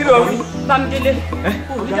 Kí ló wí? Bámidélé.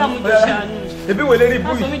 Oníjà mo jẹ ṣàánú. Ebi wèlé rí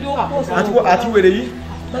búyì àti wèrè yìí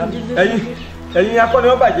ẹ̀yin akọni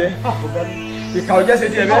wọn bàjẹ́ ìkà ọjọ́ ṣe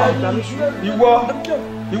tiẹ̀ bẹ́ẹ̀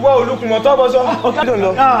ìwọ olùkùnmọ̀ tó bọ́ sọ.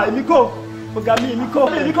 Èmi kọ́ ọ̀gá mi èmi kọ́.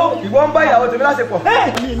 Ìwọ ń bá ìyàwó tèmi láṣepọ̀.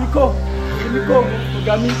 Èmi kọ́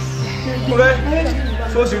ọ̀gá mi. Kúrẹ́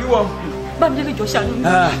tó sì rí wọn. Bámidélé jọ ṣàánú mi.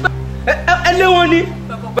 Ẹ lé wọn ni.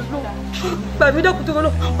 Bàbá mi dẹ́kun tó kọ́ lọ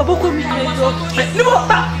ọ̀bọ̀ kọ́ mi yẹn jọ. Níbo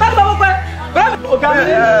tá ni bàbá pẹ́. Ọ̀gá mi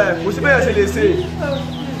kò sí bẹ́ẹ̀ ṣe lè ṣe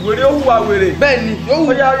wèrè ó hùwà wèrè. Bẹ́ẹ̀ni yóò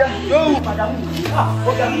hù yóò hù.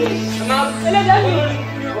 Ọ̀gá mi. Ẹlẹ́dàá mi.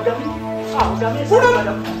 Ọ̀gá mi. Ọ̀gá mi.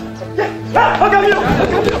 Ọ̀gá mi.